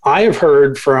that I have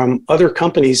heard from other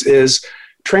companies is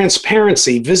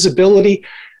transparency, visibility.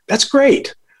 That's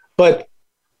great. But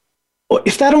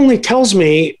if that only tells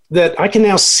me that I can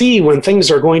now see when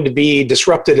things are going to be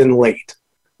disrupted and late,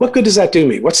 what good does that do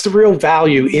me? What's the real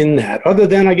value in that? Other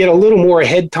than I get a little more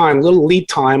head time, a little lead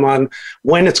time on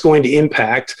when it's going to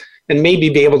impact and maybe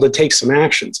be able to take some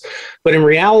actions. But in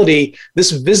reality,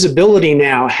 this visibility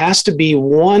now has to be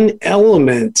one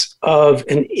element of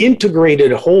an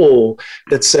integrated whole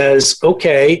that says,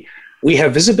 okay, we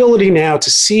have visibility now to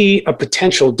see a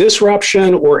potential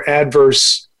disruption or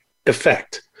adverse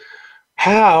effect.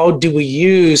 How do we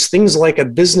use things like a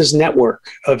business network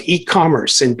of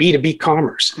e-commerce and B2B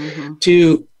commerce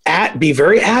to be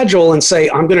very agile and say,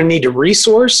 I'm going to need to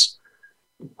resource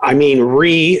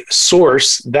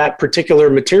that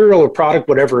particular material or product,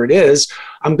 whatever it is.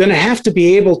 I'm going to have to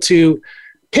be able to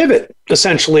pivot,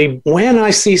 essentially, when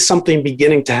I see something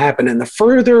beginning to happen. And the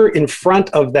further in front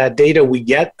of that data we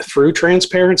get through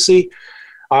transparency,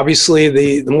 obviously,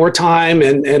 the more time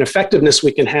and effectiveness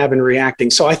we can have in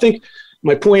reacting. So I think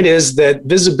my point is that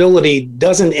visibility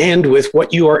doesn't end with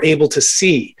what you are able to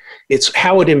see. It's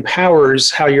how it empowers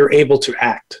how you're able to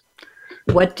act.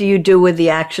 What do you do with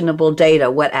the actionable data?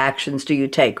 What actions do you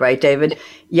take, right, David?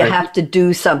 You have to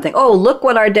do something. Oh, look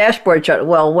what our dashboard showed.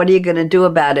 Well, what are you going to do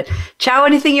about it? Chow,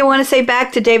 anything you want to say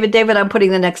back to David? David, I'm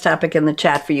putting the next topic in the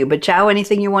chat for you. But Chow,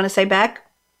 anything you want to say back?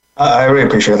 I really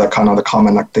appreciate that kind of the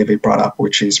comment like David brought up,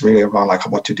 which is really around like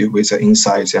what to do with the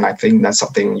insights. And I think that's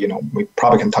something, we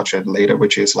probably can touch it later,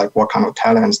 which is like what kind of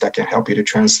talents that can help you to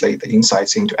translate the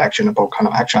insights into actionable kind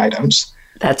of action items.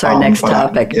 That's our next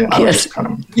topic. I would just kind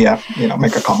of,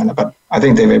 make a comment. But I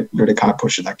think David really kind of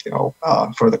pushed it like,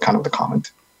 for the kind of the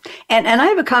comment. And I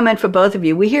have a comment for both of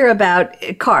you. We hear about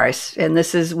cars, and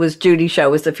this was Judy's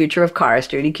show, was the future of cars,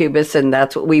 Judy Kubis, and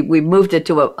that's what we moved it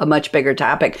to a much bigger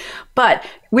topic. But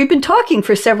we've been talking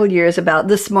for several years about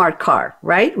the smart car,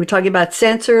 right? We're talking about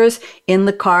sensors in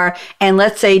the car. And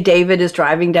let's say David is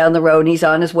driving down the road and he's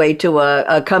on his way to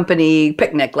a company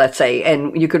picnic, let's say,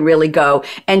 and you can really go.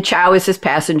 And Chow is his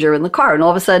passenger in the car. And all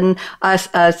of a sudden,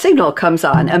 a signal comes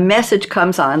on, a message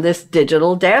comes on this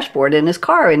digital dashboard in his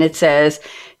car, and it says,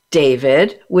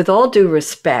 David, with all due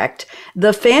respect,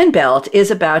 the fan belt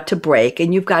is about to break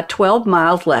and you've got 12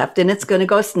 miles left and it's going to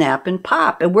go snap and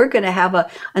pop. And we're going to have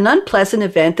an unpleasant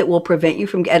event that will prevent you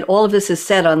from, and all of this is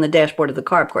said on the dashboard of the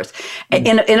car, of course,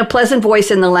 in a pleasant voice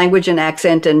in the language and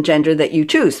accent and gender that you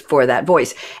choose for that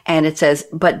voice. And it says,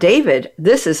 but David,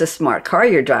 this is a smart car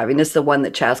you're driving. This is the one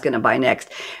that Chow's going to buy next.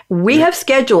 We have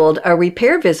scheduled a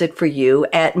repair visit for you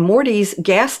at Morty's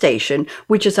gas station,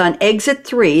 which is on exit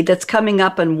 3 that's coming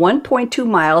up on 1.2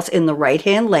 miles in the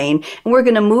right-hand lane, and we're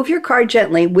going to move your car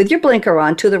gently with your blinker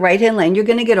on to the right-hand lane. You're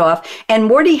going to get off, and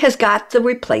Morty has got the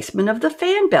replacement of the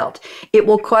fan belt. It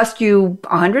will cost you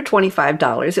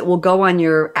 $125. It will go on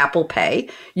your Apple Pay.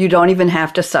 You don't even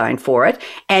have to sign for it,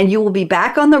 and you will be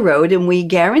back on the road, and we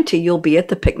guarantee you'll be at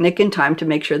the picnic in time to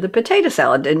make sure the potato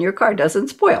salad in your car doesn't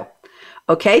spoil.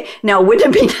 Okay. Now,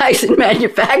 wouldn't it be nice in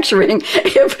manufacturing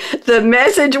if the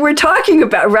message we're talking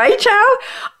about, right, Chow,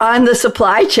 on the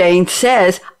supply chain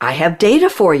says, I have data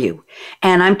for you.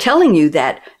 And I'm telling you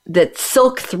that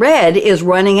silk thread is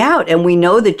running out. And we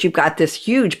know that you've got this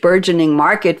huge burgeoning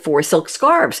market for silk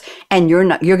scarves, and you're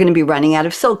going to be running out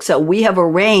of silk. So we have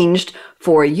arranged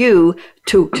for you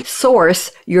to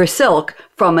source your silk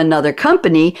from another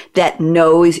company that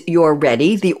knows you're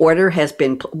ready. The order has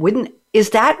been,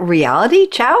 is that reality,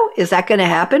 Chow? Is that going to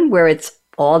happen where it's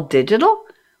all digital?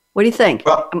 What do you think?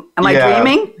 Well, Am I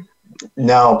dreaming?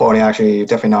 No, Bonnie, actually,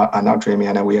 definitely not. I'm not dreaming,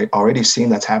 and we already seen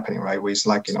that's happening, right? With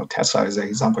Tesla is an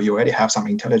example. You already have some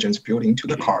intelligence built into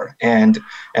the car, and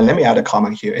let me add a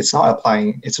comment here. It's not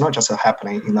just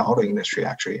happening in the auto industry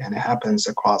actually, and it happens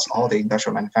across all the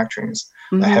industrial manufacturing,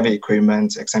 the heavy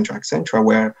equipment, et cetera,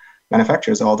 where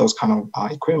manufacturers, all those kind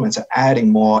of equipments are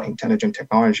adding more intelligent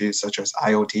technologies such as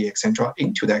IoT, et cetera,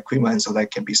 into the equipment so that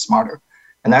it can be smarter.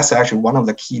 And that's actually one of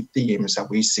the key themes that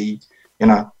we see,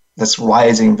 that's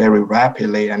rising very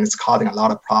rapidly, and it's causing a lot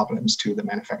of problems to the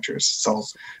manufacturers. So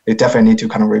they definitely need to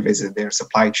kind of revisit their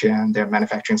supply chain, their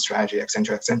manufacturing strategy, et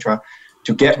cetera,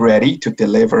 to get ready to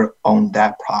deliver on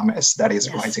that promise that is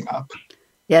rising up.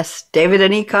 Yes. David,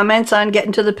 any comments on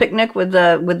getting to the picnic with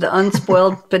the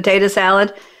unspoiled potato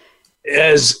salad?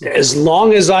 As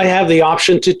long as I have the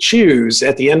option to choose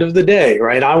at the end of the day,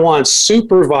 right? I want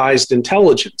supervised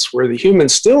intelligence where the human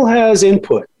still has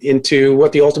input into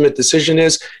what the ultimate decision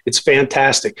is. It's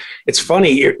fantastic. It's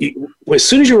funny. As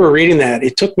soon as you were reading that,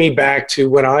 it took me back to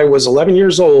when I was 11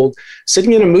 years old,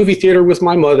 sitting in a movie theater with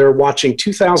my mother watching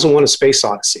 2001: A Space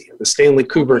Odyssey, the Stanley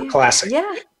Kubrick classic.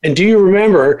 Yeah. And do you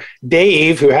remember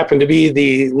Dave, who happened to be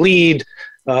the lead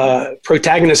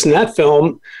protagonist in that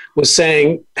film, was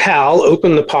saying, Hal,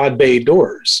 open the pod bay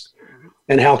doors.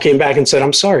 And Hal came back and said,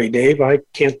 I'm sorry, Dave, I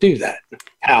can't do that.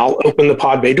 Hal, open the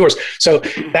pod bay doors. So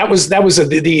that was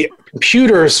the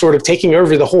computer sort of taking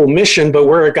over the whole mission. But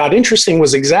where it got interesting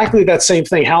was exactly that same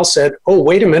thing. Hal said, oh,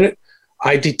 wait a minute.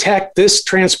 I detect this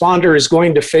transponder is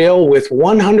going to fail with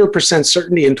 100%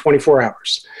 certainty in 24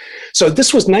 hours. So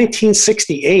this was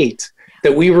 1968.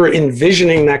 That we were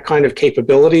envisioning that kind of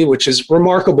capability, which is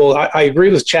remarkable. I agree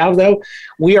with Chow, though.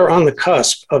 We are on the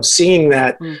cusp of seeing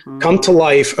that come to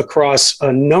life across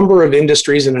a number of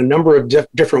industries in a number of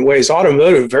different ways.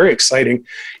 Automotive, very exciting.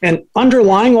 And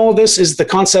underlying all this is the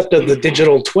concept of the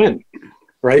digital twin,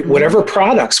 right? Whatever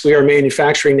products we are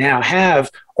manufacturing now have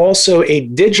also a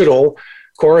digital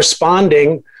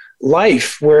corresponding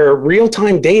life where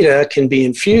real-time data can be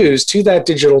infused to that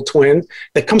digital twin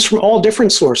that comes from all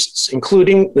different sources,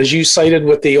 including, as you cited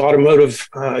with the automotive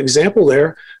example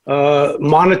there,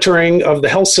 monitoring of the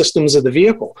health systems of the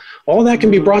vehicle. All that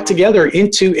can be brought together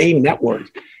into a network.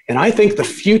 And I think the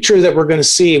future that we're going to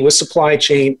see with supply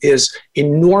chain is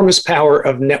enormous power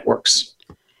of networks.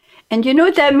 And you know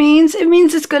what that means? It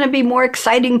means it's going to be more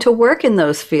exciting to work in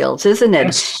those fields, isn't it?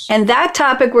 Yes. And that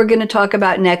topic we're going to talk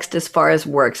about next as far as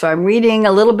work. So I'm reading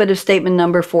a little bit of statement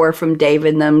number 4 from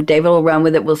David, and then David will run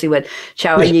with it. We'll see what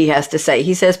Chow Yi has to say.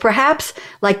 He says, perhaps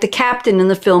like the captain in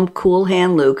the film Cool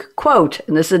Hand Luke, quote,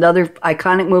 and this is another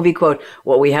iconic movie quote,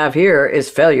 what we have here is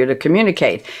failure to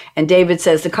communicate. And David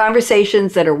says, the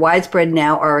conversations that are widespread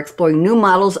now are exploring new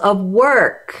models of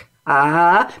work.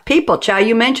 People, Chow,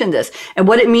 you mentioned this. And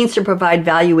what it means to provide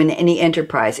value in any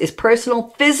enterprise. Is personal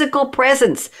physical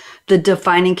presence the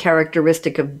defining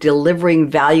characteristic of delivering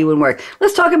value in work?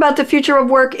 Let's talk about the future of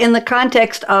work in the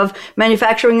context of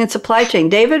manufacturing and supply chain.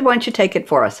 David, why don't you take it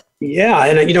for us? Yeah,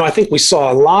 and I think we saw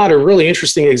a lot of really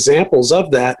interesting examples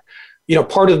of that.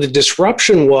 Part of the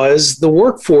disruption was the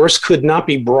workforce could not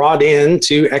be brought in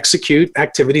to execute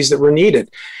activities that were needed,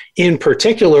 in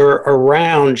particular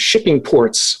around shipping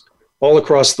ports all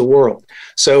across the world.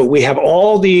 So we have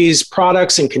all these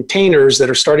products and containers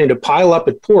that are starting to pile up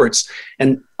at ports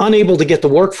and unable to get the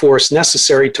workforce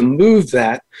necessary to move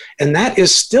that. And that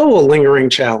is still a lingering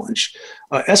challenge.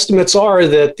 Estimates are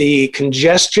that the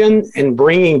congestion and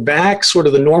bringing back sort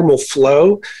of the normal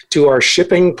flow to our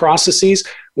shipping processes,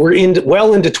 we're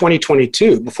well into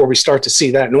 2022 before we start to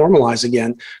see that normalize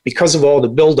again because of all the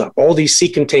buildup, all these sea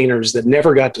containers that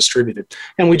never got distributed.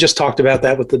 And we just talked about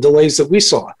that with the delays that we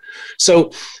saw.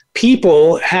 So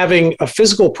people having a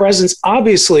physical presence,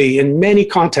 obviously in many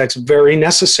contexts, very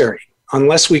necessary.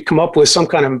 Unless we come up with some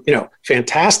kind of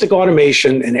fantastic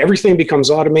automation and everything becomes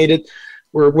automated,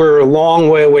 we're a long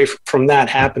way away from that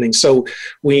happening. So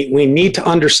we need to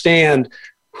understand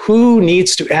who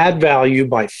needs to add value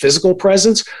by physical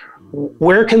presence.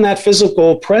 Where can that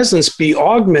physical presence be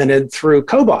augmented through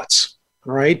cobots,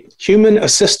 right?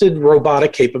 Human-assisted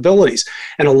robotic capabilities.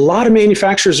 And a lot of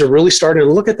manufacturers are really starting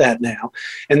to look at that now.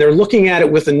 And they're looking at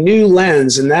it with a new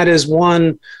lens. And that is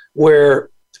one where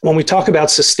when we talk about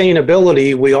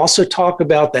sustainability, we also talk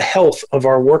about the health of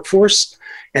our workforce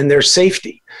and their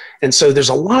safety. And so there's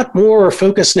a lot more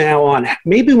focus now on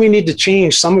maybe we need to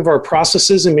change some of our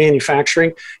processes in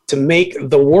manufacturing to make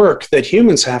the work that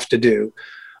humans have to do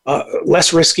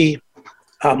less risky,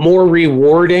 more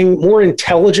rewarding, more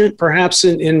intelligent, perhaps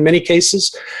in many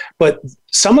cases. But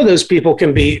some of those people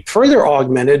can be further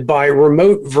augmented by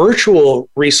remote virtual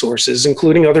resources,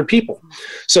 including other people.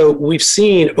 So we've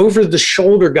seen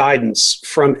over-the-shoulder guidance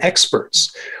from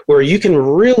experts where you can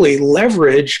really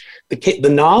leverage the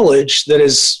knowledge that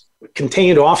is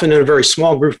contained often in a very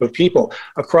small group of people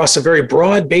across a very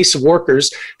broad base of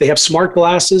workers. They have smart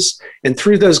glasses, and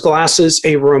through those glasses,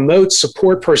 a remote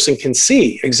support person can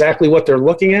see exactly what they're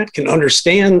looking at, can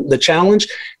understand the challenge,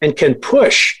 and can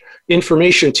push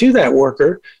information to that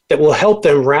worker that will help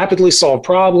them rapidly solve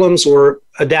problems or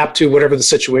adapt to whatever the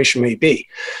situation may be.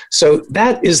 So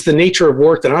that is the nature of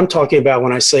work that I'm talking about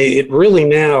when I say it really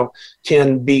now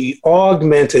can be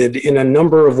augmented in a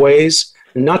number of ways,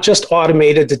 not just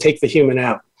automated to take the human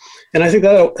out. And I think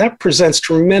that presents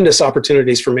tremendous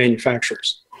opportunities for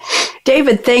manufacturers.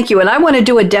 David, thank you. And I want to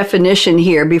do a definition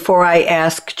here before I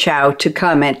ask Chow to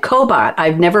comment. Cobot,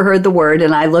 I've never heard the word,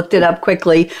 and I looked it up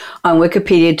quickly on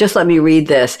Wikipedia. Just let me read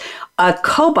this. A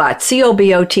cobot,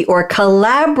 C-O-B-O-T, or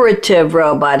collaborative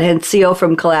robot, hence CO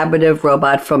from collaborative,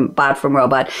 robot from bot from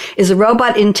robot, is a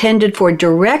robot intended for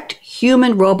direct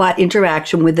human-robot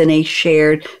interaction within a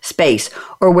shared space,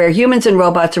 or where humans and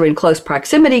robots are in close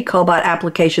proximity. Cobot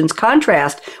applications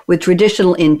contrast with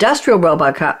traditional industrial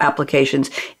robot applications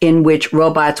in which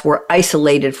robots were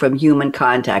isolated from human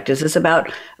contact. Is this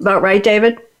about right,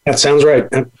 David? That sounds right.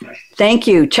 Thank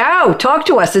you. Chow, talk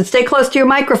to us and stay close to your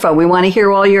microphone. We want to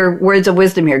hear all your words of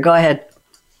wisdom here. Go ahead.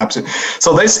 Absolutely.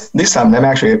 So this time, let me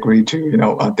actually agree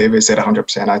to, David said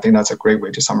 100%. I think that's a great way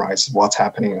to summarize what's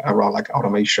happening around like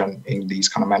automation in these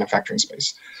kind of manufacturing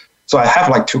space. So I have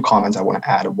like two comments I want to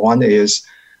add. One is,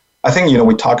 I think,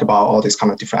 we talk about all these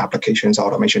kind of different applications,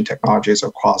 automation technologies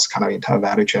across kind of entire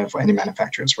value chain for any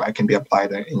manufacturers, right? Can be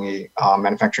applied in a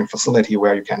manufacturing facility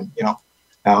where you can,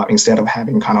 instead of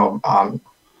having kind of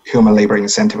human labor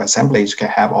incentive assemblies, you can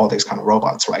have all these kind of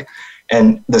robots, right?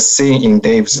 And the scene in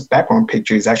Dave's background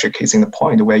picture is actually casing the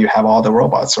point where you have all the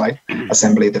robots, right?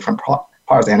 Assembly different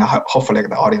parts, and hopefully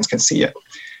the audience can see it.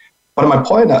 But my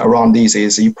point around these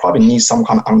is you probably need some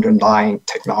kind of underlying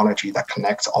technology that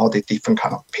connects all the different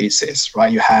kind of pieces,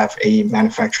 right? You have a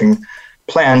manufacturing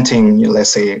plant in,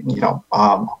 let's say,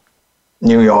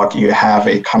 New York, you have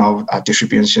a kind of a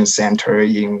distribution center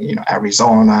in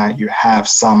Arizona, you have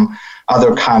some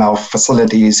other kind of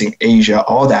facilities in Asia,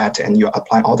 all that, and you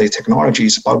apply all these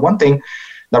technologies. But one thing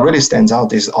that really stands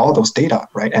out is all those data,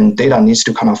 right? And data needs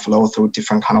to kind of flow through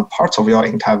different kind of parts of your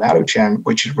entire value chain,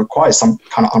 which requires some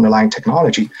kind of underlying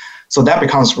technology. So that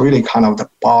becomes really kind of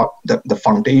the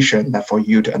foundation that for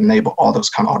you to enable all those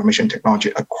kind of automation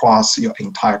technology across your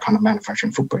entire kind of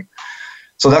manufacturing footprint.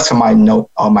 So that's my note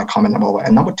or my comment number one.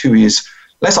 And number two is,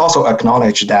 let's also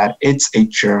acknowledge that it's a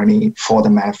journey for the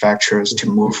manufacturers to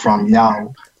move from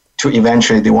now to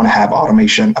eventually they want to have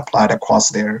automation applied across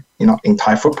their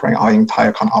entire footprint or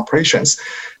entire kind of operations.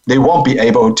 They won't be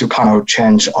able to kind of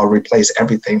change or replace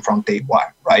everything from day one,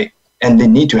 right? And they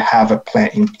need to have a plan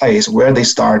in place where they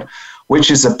start,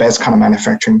 which is the best kind of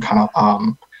manufacturing kind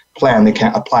of plan. They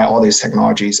can apply all these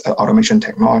technologies, automation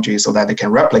technologies, so that they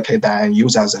can replicate that and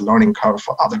use as a learning curve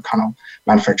for other kind of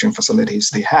manufacturing facilities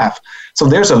they have. So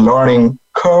there's a learning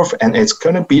curve, and it's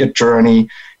going to be a journey.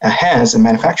 And hence, the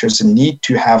manufacturers need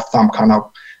to have some kind of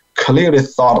clearly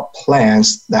thought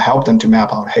plans that help them to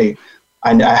map out, hey,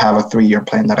 I have a 3-year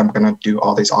plan that I'm going to do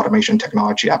all these automation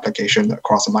technology applications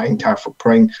across my entire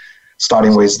footprint,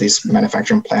 starting with this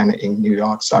manufacturing plant in New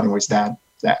York, starting with that.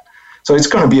 So it's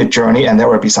going to be a journey, and there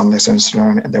will be some lessons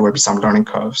learned, and there will be some learning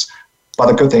curves. But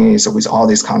the good thing is, with all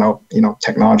these kind of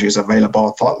technologies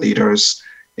available, thought leaders,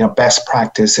 best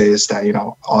practices that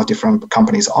all different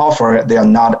companies offer, they are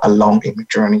not alone in the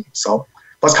journey. So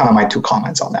that's kind of my 2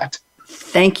 comments on that.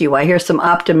 Thank you. I hear some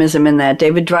optimism in that.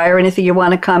 David Dreyer, anything you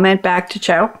want to comment back to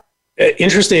Chow?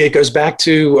 Interesting. It goes back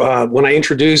to when I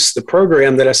introduced the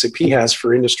program that SAP has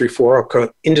for Industry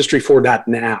 4, Industry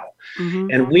 4.now. Mm-hmm.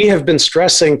 And we have been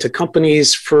stressing to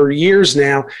companies for years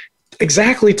now,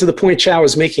 exactly to the point Chow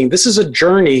is making. This is a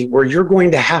journey where you're going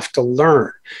to have to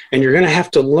learn, and you're going to have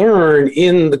to learn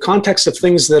in the context of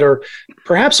things that are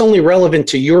perhaps only relevant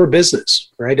to your business,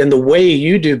 right? And the way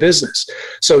you do business.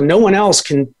 So no one else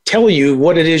can tell you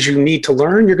what it is you need to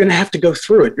learn. You're going to have to go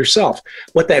through it yourself.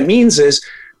 What that means is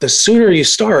the sooner you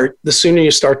start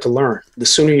to learn, the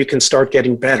sooner you can start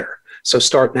getting better. So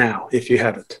start now if you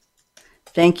haven't.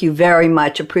 Thank you very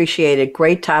much. Appreciate it.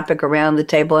 Great topic around the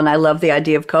table. And I love the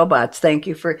idea of cobots. Thank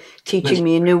you for teaching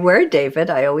me a new word, David.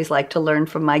 I always like to learn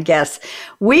from my guests.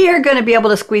 We are going to be able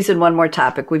to squeeze in one more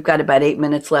topic. We've got about 8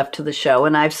 minutes left to the show.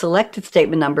 And I've selected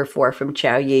statement number 4 from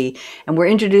Chow Yi. And we're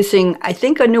introducing, I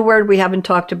think, a new word we haven't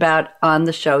talked about on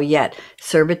the show yet,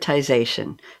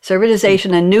 servitization.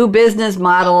 Servitization and new business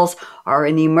models are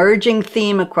an emerging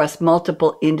theme across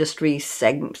multiple industry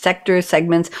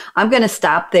segments. I'm going to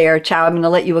stop there. Chow, I'm going to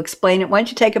let you explain it. Why don't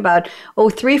you take about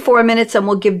 3-4 minutes, and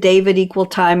we'll give David equal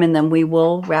time, and then we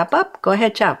will wrap up. Go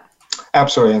ahead, Chow.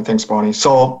 Absolutely, and thanks, Bonnie.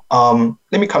 So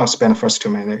let me kind of spend the first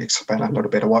 2 minutes, expand a little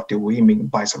bit what do we mean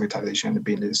by servitization and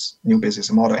business, new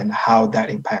business model, and how that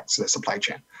impacts the supply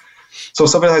chain. So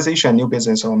servitization, new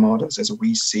business models, as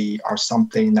we see, are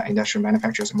something that industrial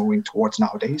manufacturers are moving towards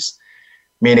nowadays.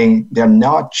 Meaning they're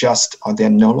no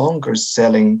longer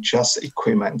selling just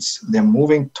equipment. They're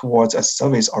moving towards a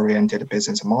service-oriented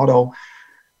business model.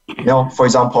 For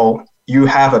example, you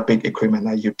have a big equipment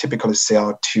that you typically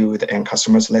sell to the end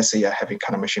customers. Let's say you're having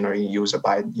kind of machinery used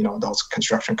by those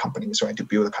construction companies, right, to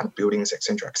build kind of buildings, et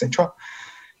cetera, et cetera.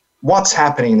 What's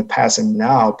happening in the past and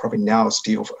now, probably now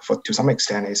still to some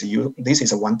extent, is this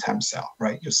is a one-time sale,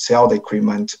 right? You sell the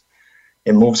equipment.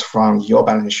 It moves from your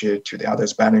balance sheet to the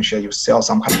other's balance sheet. You sell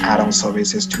some kind of add-on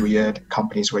services to it.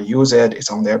 Companies will use it. It's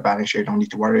on their balance sheet. You don't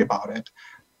need to worry about it.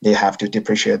 They have to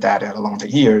depreciate that along the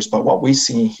years. But what we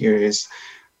see here is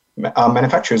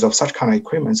manufacturers of such kind of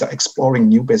equipment are exploring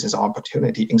new business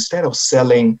opportunity. Instead of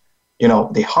selling,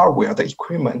 the hardware, the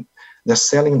equipment, they're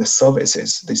selling the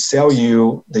services. They sell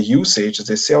you the usage.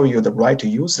 They sell you the right to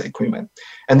use the equipment.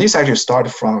 And this actually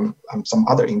started from some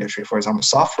other industry, for example,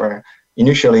 software.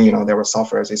 Initially, there were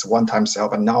softwares, it's a one-time sale,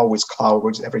 but now with cloud,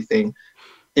 with everything,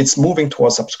 it's moving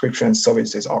towards subscription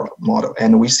services or model.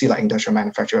 And we see industrial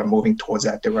manufacturer moving towards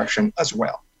that direction as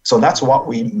well. So that's what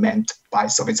we meant by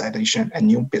servitization and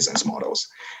new business models.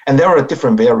 And there are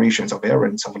different variations or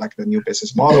variants of the new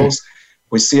business models.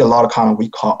 We see a lot of we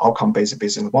call outcome-based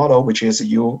business model, which is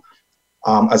you,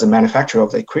 as a manufacturer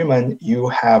of the equipment, you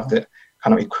have the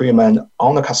kind of equipment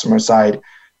on the customer side.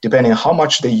 Depending on how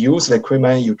much they use the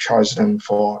equipment, you charge them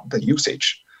for the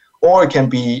usage. Or it can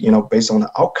be, based on the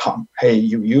outcome. Hey,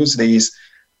 you use these,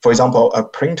 for example, a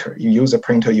printer. You use a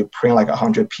printer, you print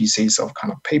 100 pieces of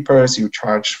kind of papers. You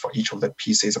charge for each of the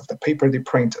pieces of the paper they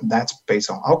print. And that's based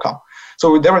on outcome.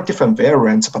 So there are different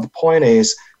variants, but the point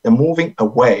is they're moving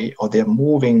away, or they're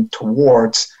moving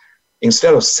towards,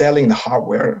 instead of selling the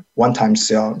hardware, one-time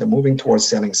sale, they're moving towards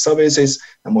selling services,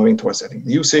 they're moving towards selling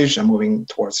usage, and moving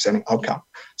towards selling outcome.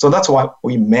 So that's what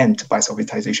we meant by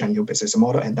servitization new business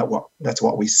model, and that's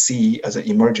what we see as an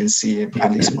emergency,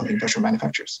 at least for the industrial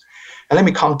manufacturers. And let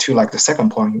me come to like the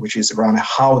second point, which is around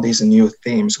how these new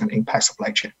themes can impact supply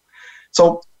chain.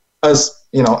 So as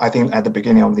I think at the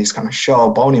beginning of this kind of show,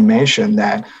 Bonnie mentioned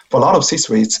that for a lot of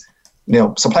C-suites,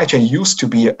 supply chain used to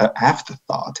be an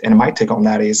afterthought. And my take on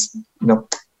that is,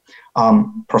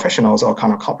 professionals or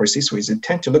kind of corporate C-suites, they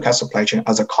tend to look at supply chain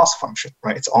as a cost function,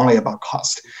 right? It's only about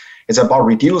cost. It's about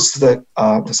reduce the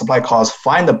supply cost,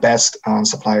 find the best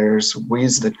suppliers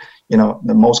with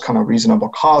the most kind of reasonable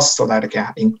cost so that it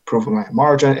can improve my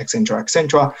margin, et cetera, et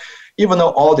cetera. Even though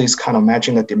all these kind of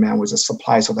matching the demand with the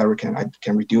supply so that I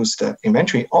can reduce the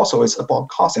inventory, also it's about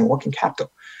cost and working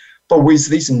capital. But with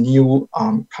this new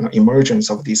kind of emergence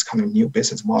of these kind of new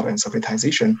business model and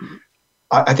servitization,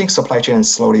 I think supply chain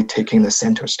is slowly taking the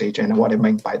center stage. And what I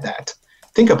mean by that,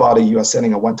 think about it, you are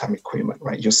selling a one-time equipment,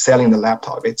 right? You're selling the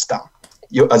laptop, it's done.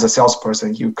 You, as a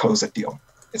salesperson, you close a deal.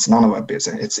 It's none of our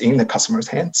business, it's in the customer's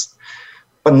hands.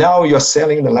 But now you're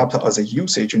selling the laptop as a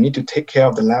usage. You need to take care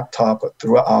of the laptop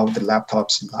throughout the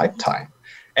laptop's lifetime.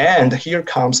 And here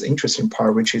comes the interesting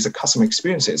part, which is the customer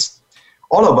experiences.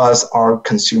 All of us are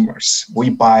consumers. We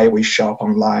buy, we shop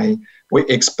online. We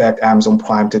expect Amazon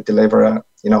Prime to deliver,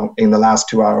 in the last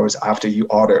 2 hours after you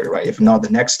order, right? If not the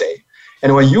next day.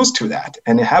 And we're used to that.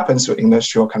 And it happens to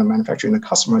industrial kind of manufacturing, the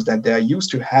customers that they're used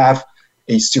to have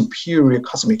a superior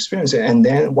customer experience. And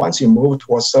then once you move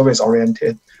towards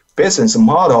service-oriented business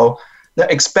model, they're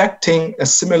expecting a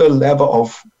similar level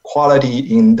of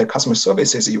quality in the customer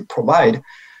services you provide.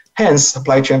 Hence,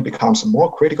 supply chain becomes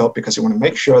more critical because you want to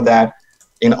make sure that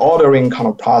in ordering kind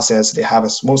of process, they have a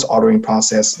smooth ordering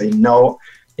process. They know,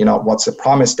 what's the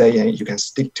promise date, and you can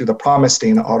stick to the promise date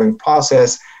in the ordering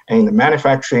process. And in the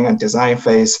manufacturing and design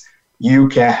phase, you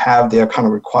can have their kind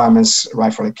of requirements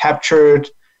rightfully captured,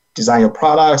 design your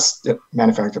products,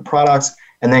 manufacture products.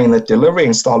 And then in the delivery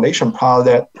installation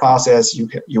process, you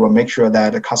will make sure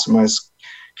that the customers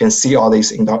can see all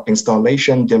these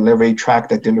installation, delivery, track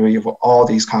the delivery of all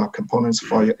these kind of components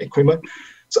for your equipment.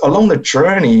 So along the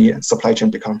journey, supply chain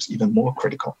becomes even more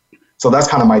critical. So that's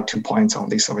kind of my 2 points on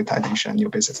this servitization new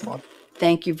business model.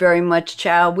 Thank you very much,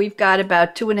 Chow. We've got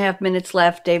about 2.5 minutes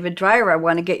left. David Dreyer, I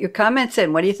want to get your comments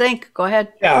in. What do you think? Go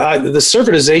ahead. Yeah, the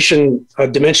servitization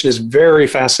dimension is very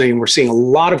fascinating. We're seeing a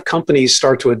lot of companies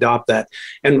start to adopt that.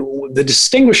 And the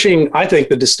distinguishing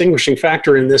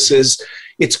factor in this is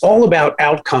it's all about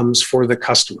outcomes for the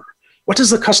customer. What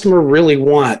does the customer really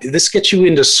want? This gets you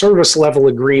into service level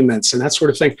agreements and that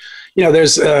sort of thing.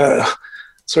 There's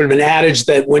sort of an adage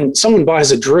that when someone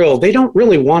buys a drill, they don't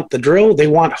really want the drill, they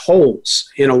want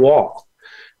holes in a wall,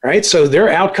 right? So their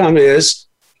outcome is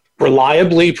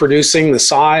reliably producing the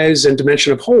size and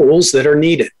dimension of holes that are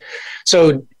needed.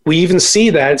 So we even see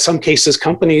that in some cases,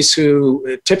 companies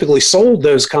who typically sold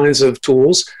those kinds of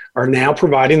tools are now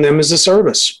providing them as a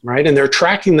service, right? And they're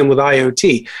tracking them with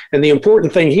IoT. And the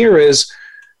important thing here is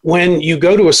when you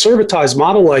go to a servitized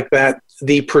model like that,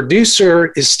 the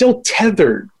producer is still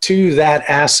tethered to that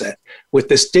asset with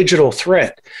this digital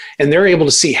thread, and they're able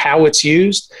to see how it's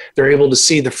used. They're able to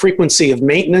see the frequency of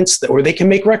maintenance, or they can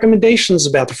make recommendations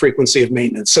about the frequency of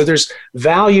maintenance. So there's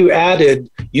value added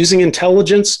using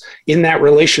intelligence in that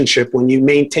relationship when you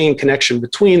maintain connection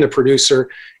between the producer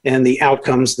and the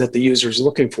outcomes that the user is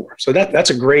looking for. So that's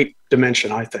a great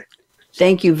dimension, I think.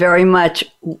 Thank you very much.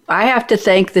 I have to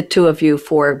thank the two of you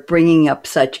for bringing up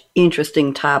such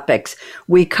interesting topics.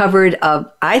 We covered,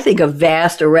 I think, a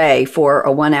vast array for a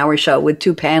 1-hour show with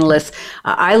two panelists.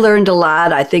 I learned a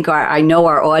lot. I think I know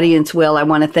our audience will. I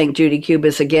want to thank Judy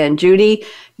Kubis again. Judy,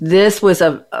 this was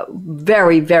a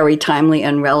very, very timely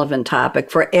and relevant topic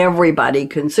for everybody,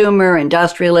 consumer,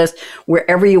 industrialist,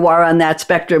 wherever you are on that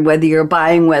spectrum, whether you're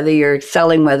buying, whether you're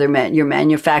selling, whether you're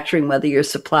manufacturing, whether you're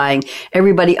supplying,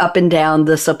 everybody up and down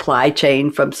the supply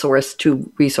chain from source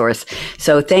to resource.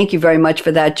 So thank you very much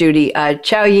for that, Judy.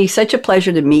 Chow Yi, such a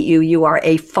pleasure to meet you. You are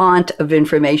a font of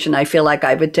information. I feel like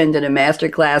I've attended a master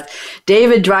class.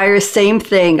 David Dreyer, same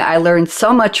thing. I learned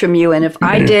so much from you. And if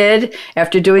I did,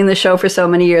 after doing the show for so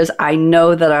many years, I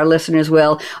know that our listeners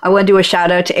will. I want to do a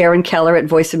shout out to Aaron Keller at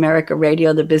Voice America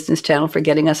Radio, the business channel, for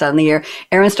getting us on the air.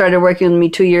 Aaron started working with me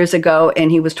 2 years ago,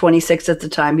 and he was 26 at the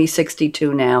time. He's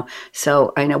 62 now.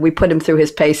 So I know we put him through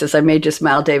his paces. I made you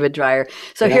smile, David Dreyer.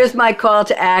 So here's my call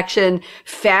to action.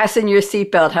 Fasten your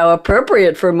seatbelt. How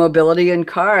appropriate for mobility in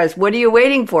cars. What are you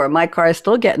waiting for? My car is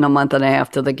still getting 1.5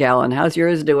 months to the gallon. How's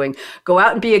yours doing? Go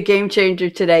out and be a game changer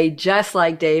today, just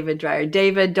like David Dreyer.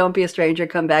 David, don't be a stranger.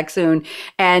 Come back soon.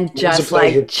 And just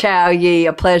like Chow Yi,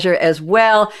 a pleasure as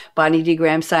well. Bonnie D.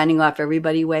 Graham signing off.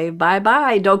 Everybody wave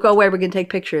bye-bye. Don't go away. We're going to take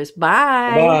pictures.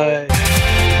 Bye. Bye.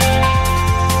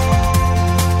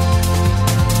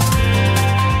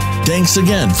 Thanks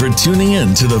again for tuning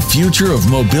in to the Future of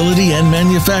Mobility and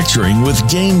Manufacturing with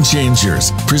Game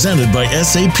Changers, presented by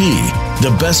SAP.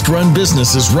 The best run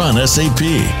businesses run SAP.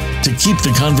 To keep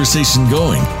the conversation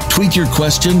going, tweet your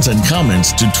questions and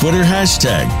comments to Twitter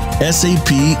hashtag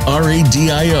 #SAPRADIO.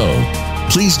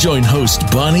 Please join host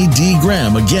Bonnie D.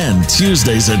 Graham again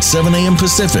Tuesdays at 7 a.m.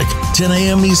 Pacific, 10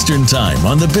 a.m. Eastern Time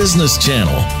on the Business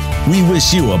Channel. We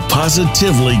wish you a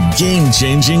positively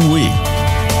game-changing week.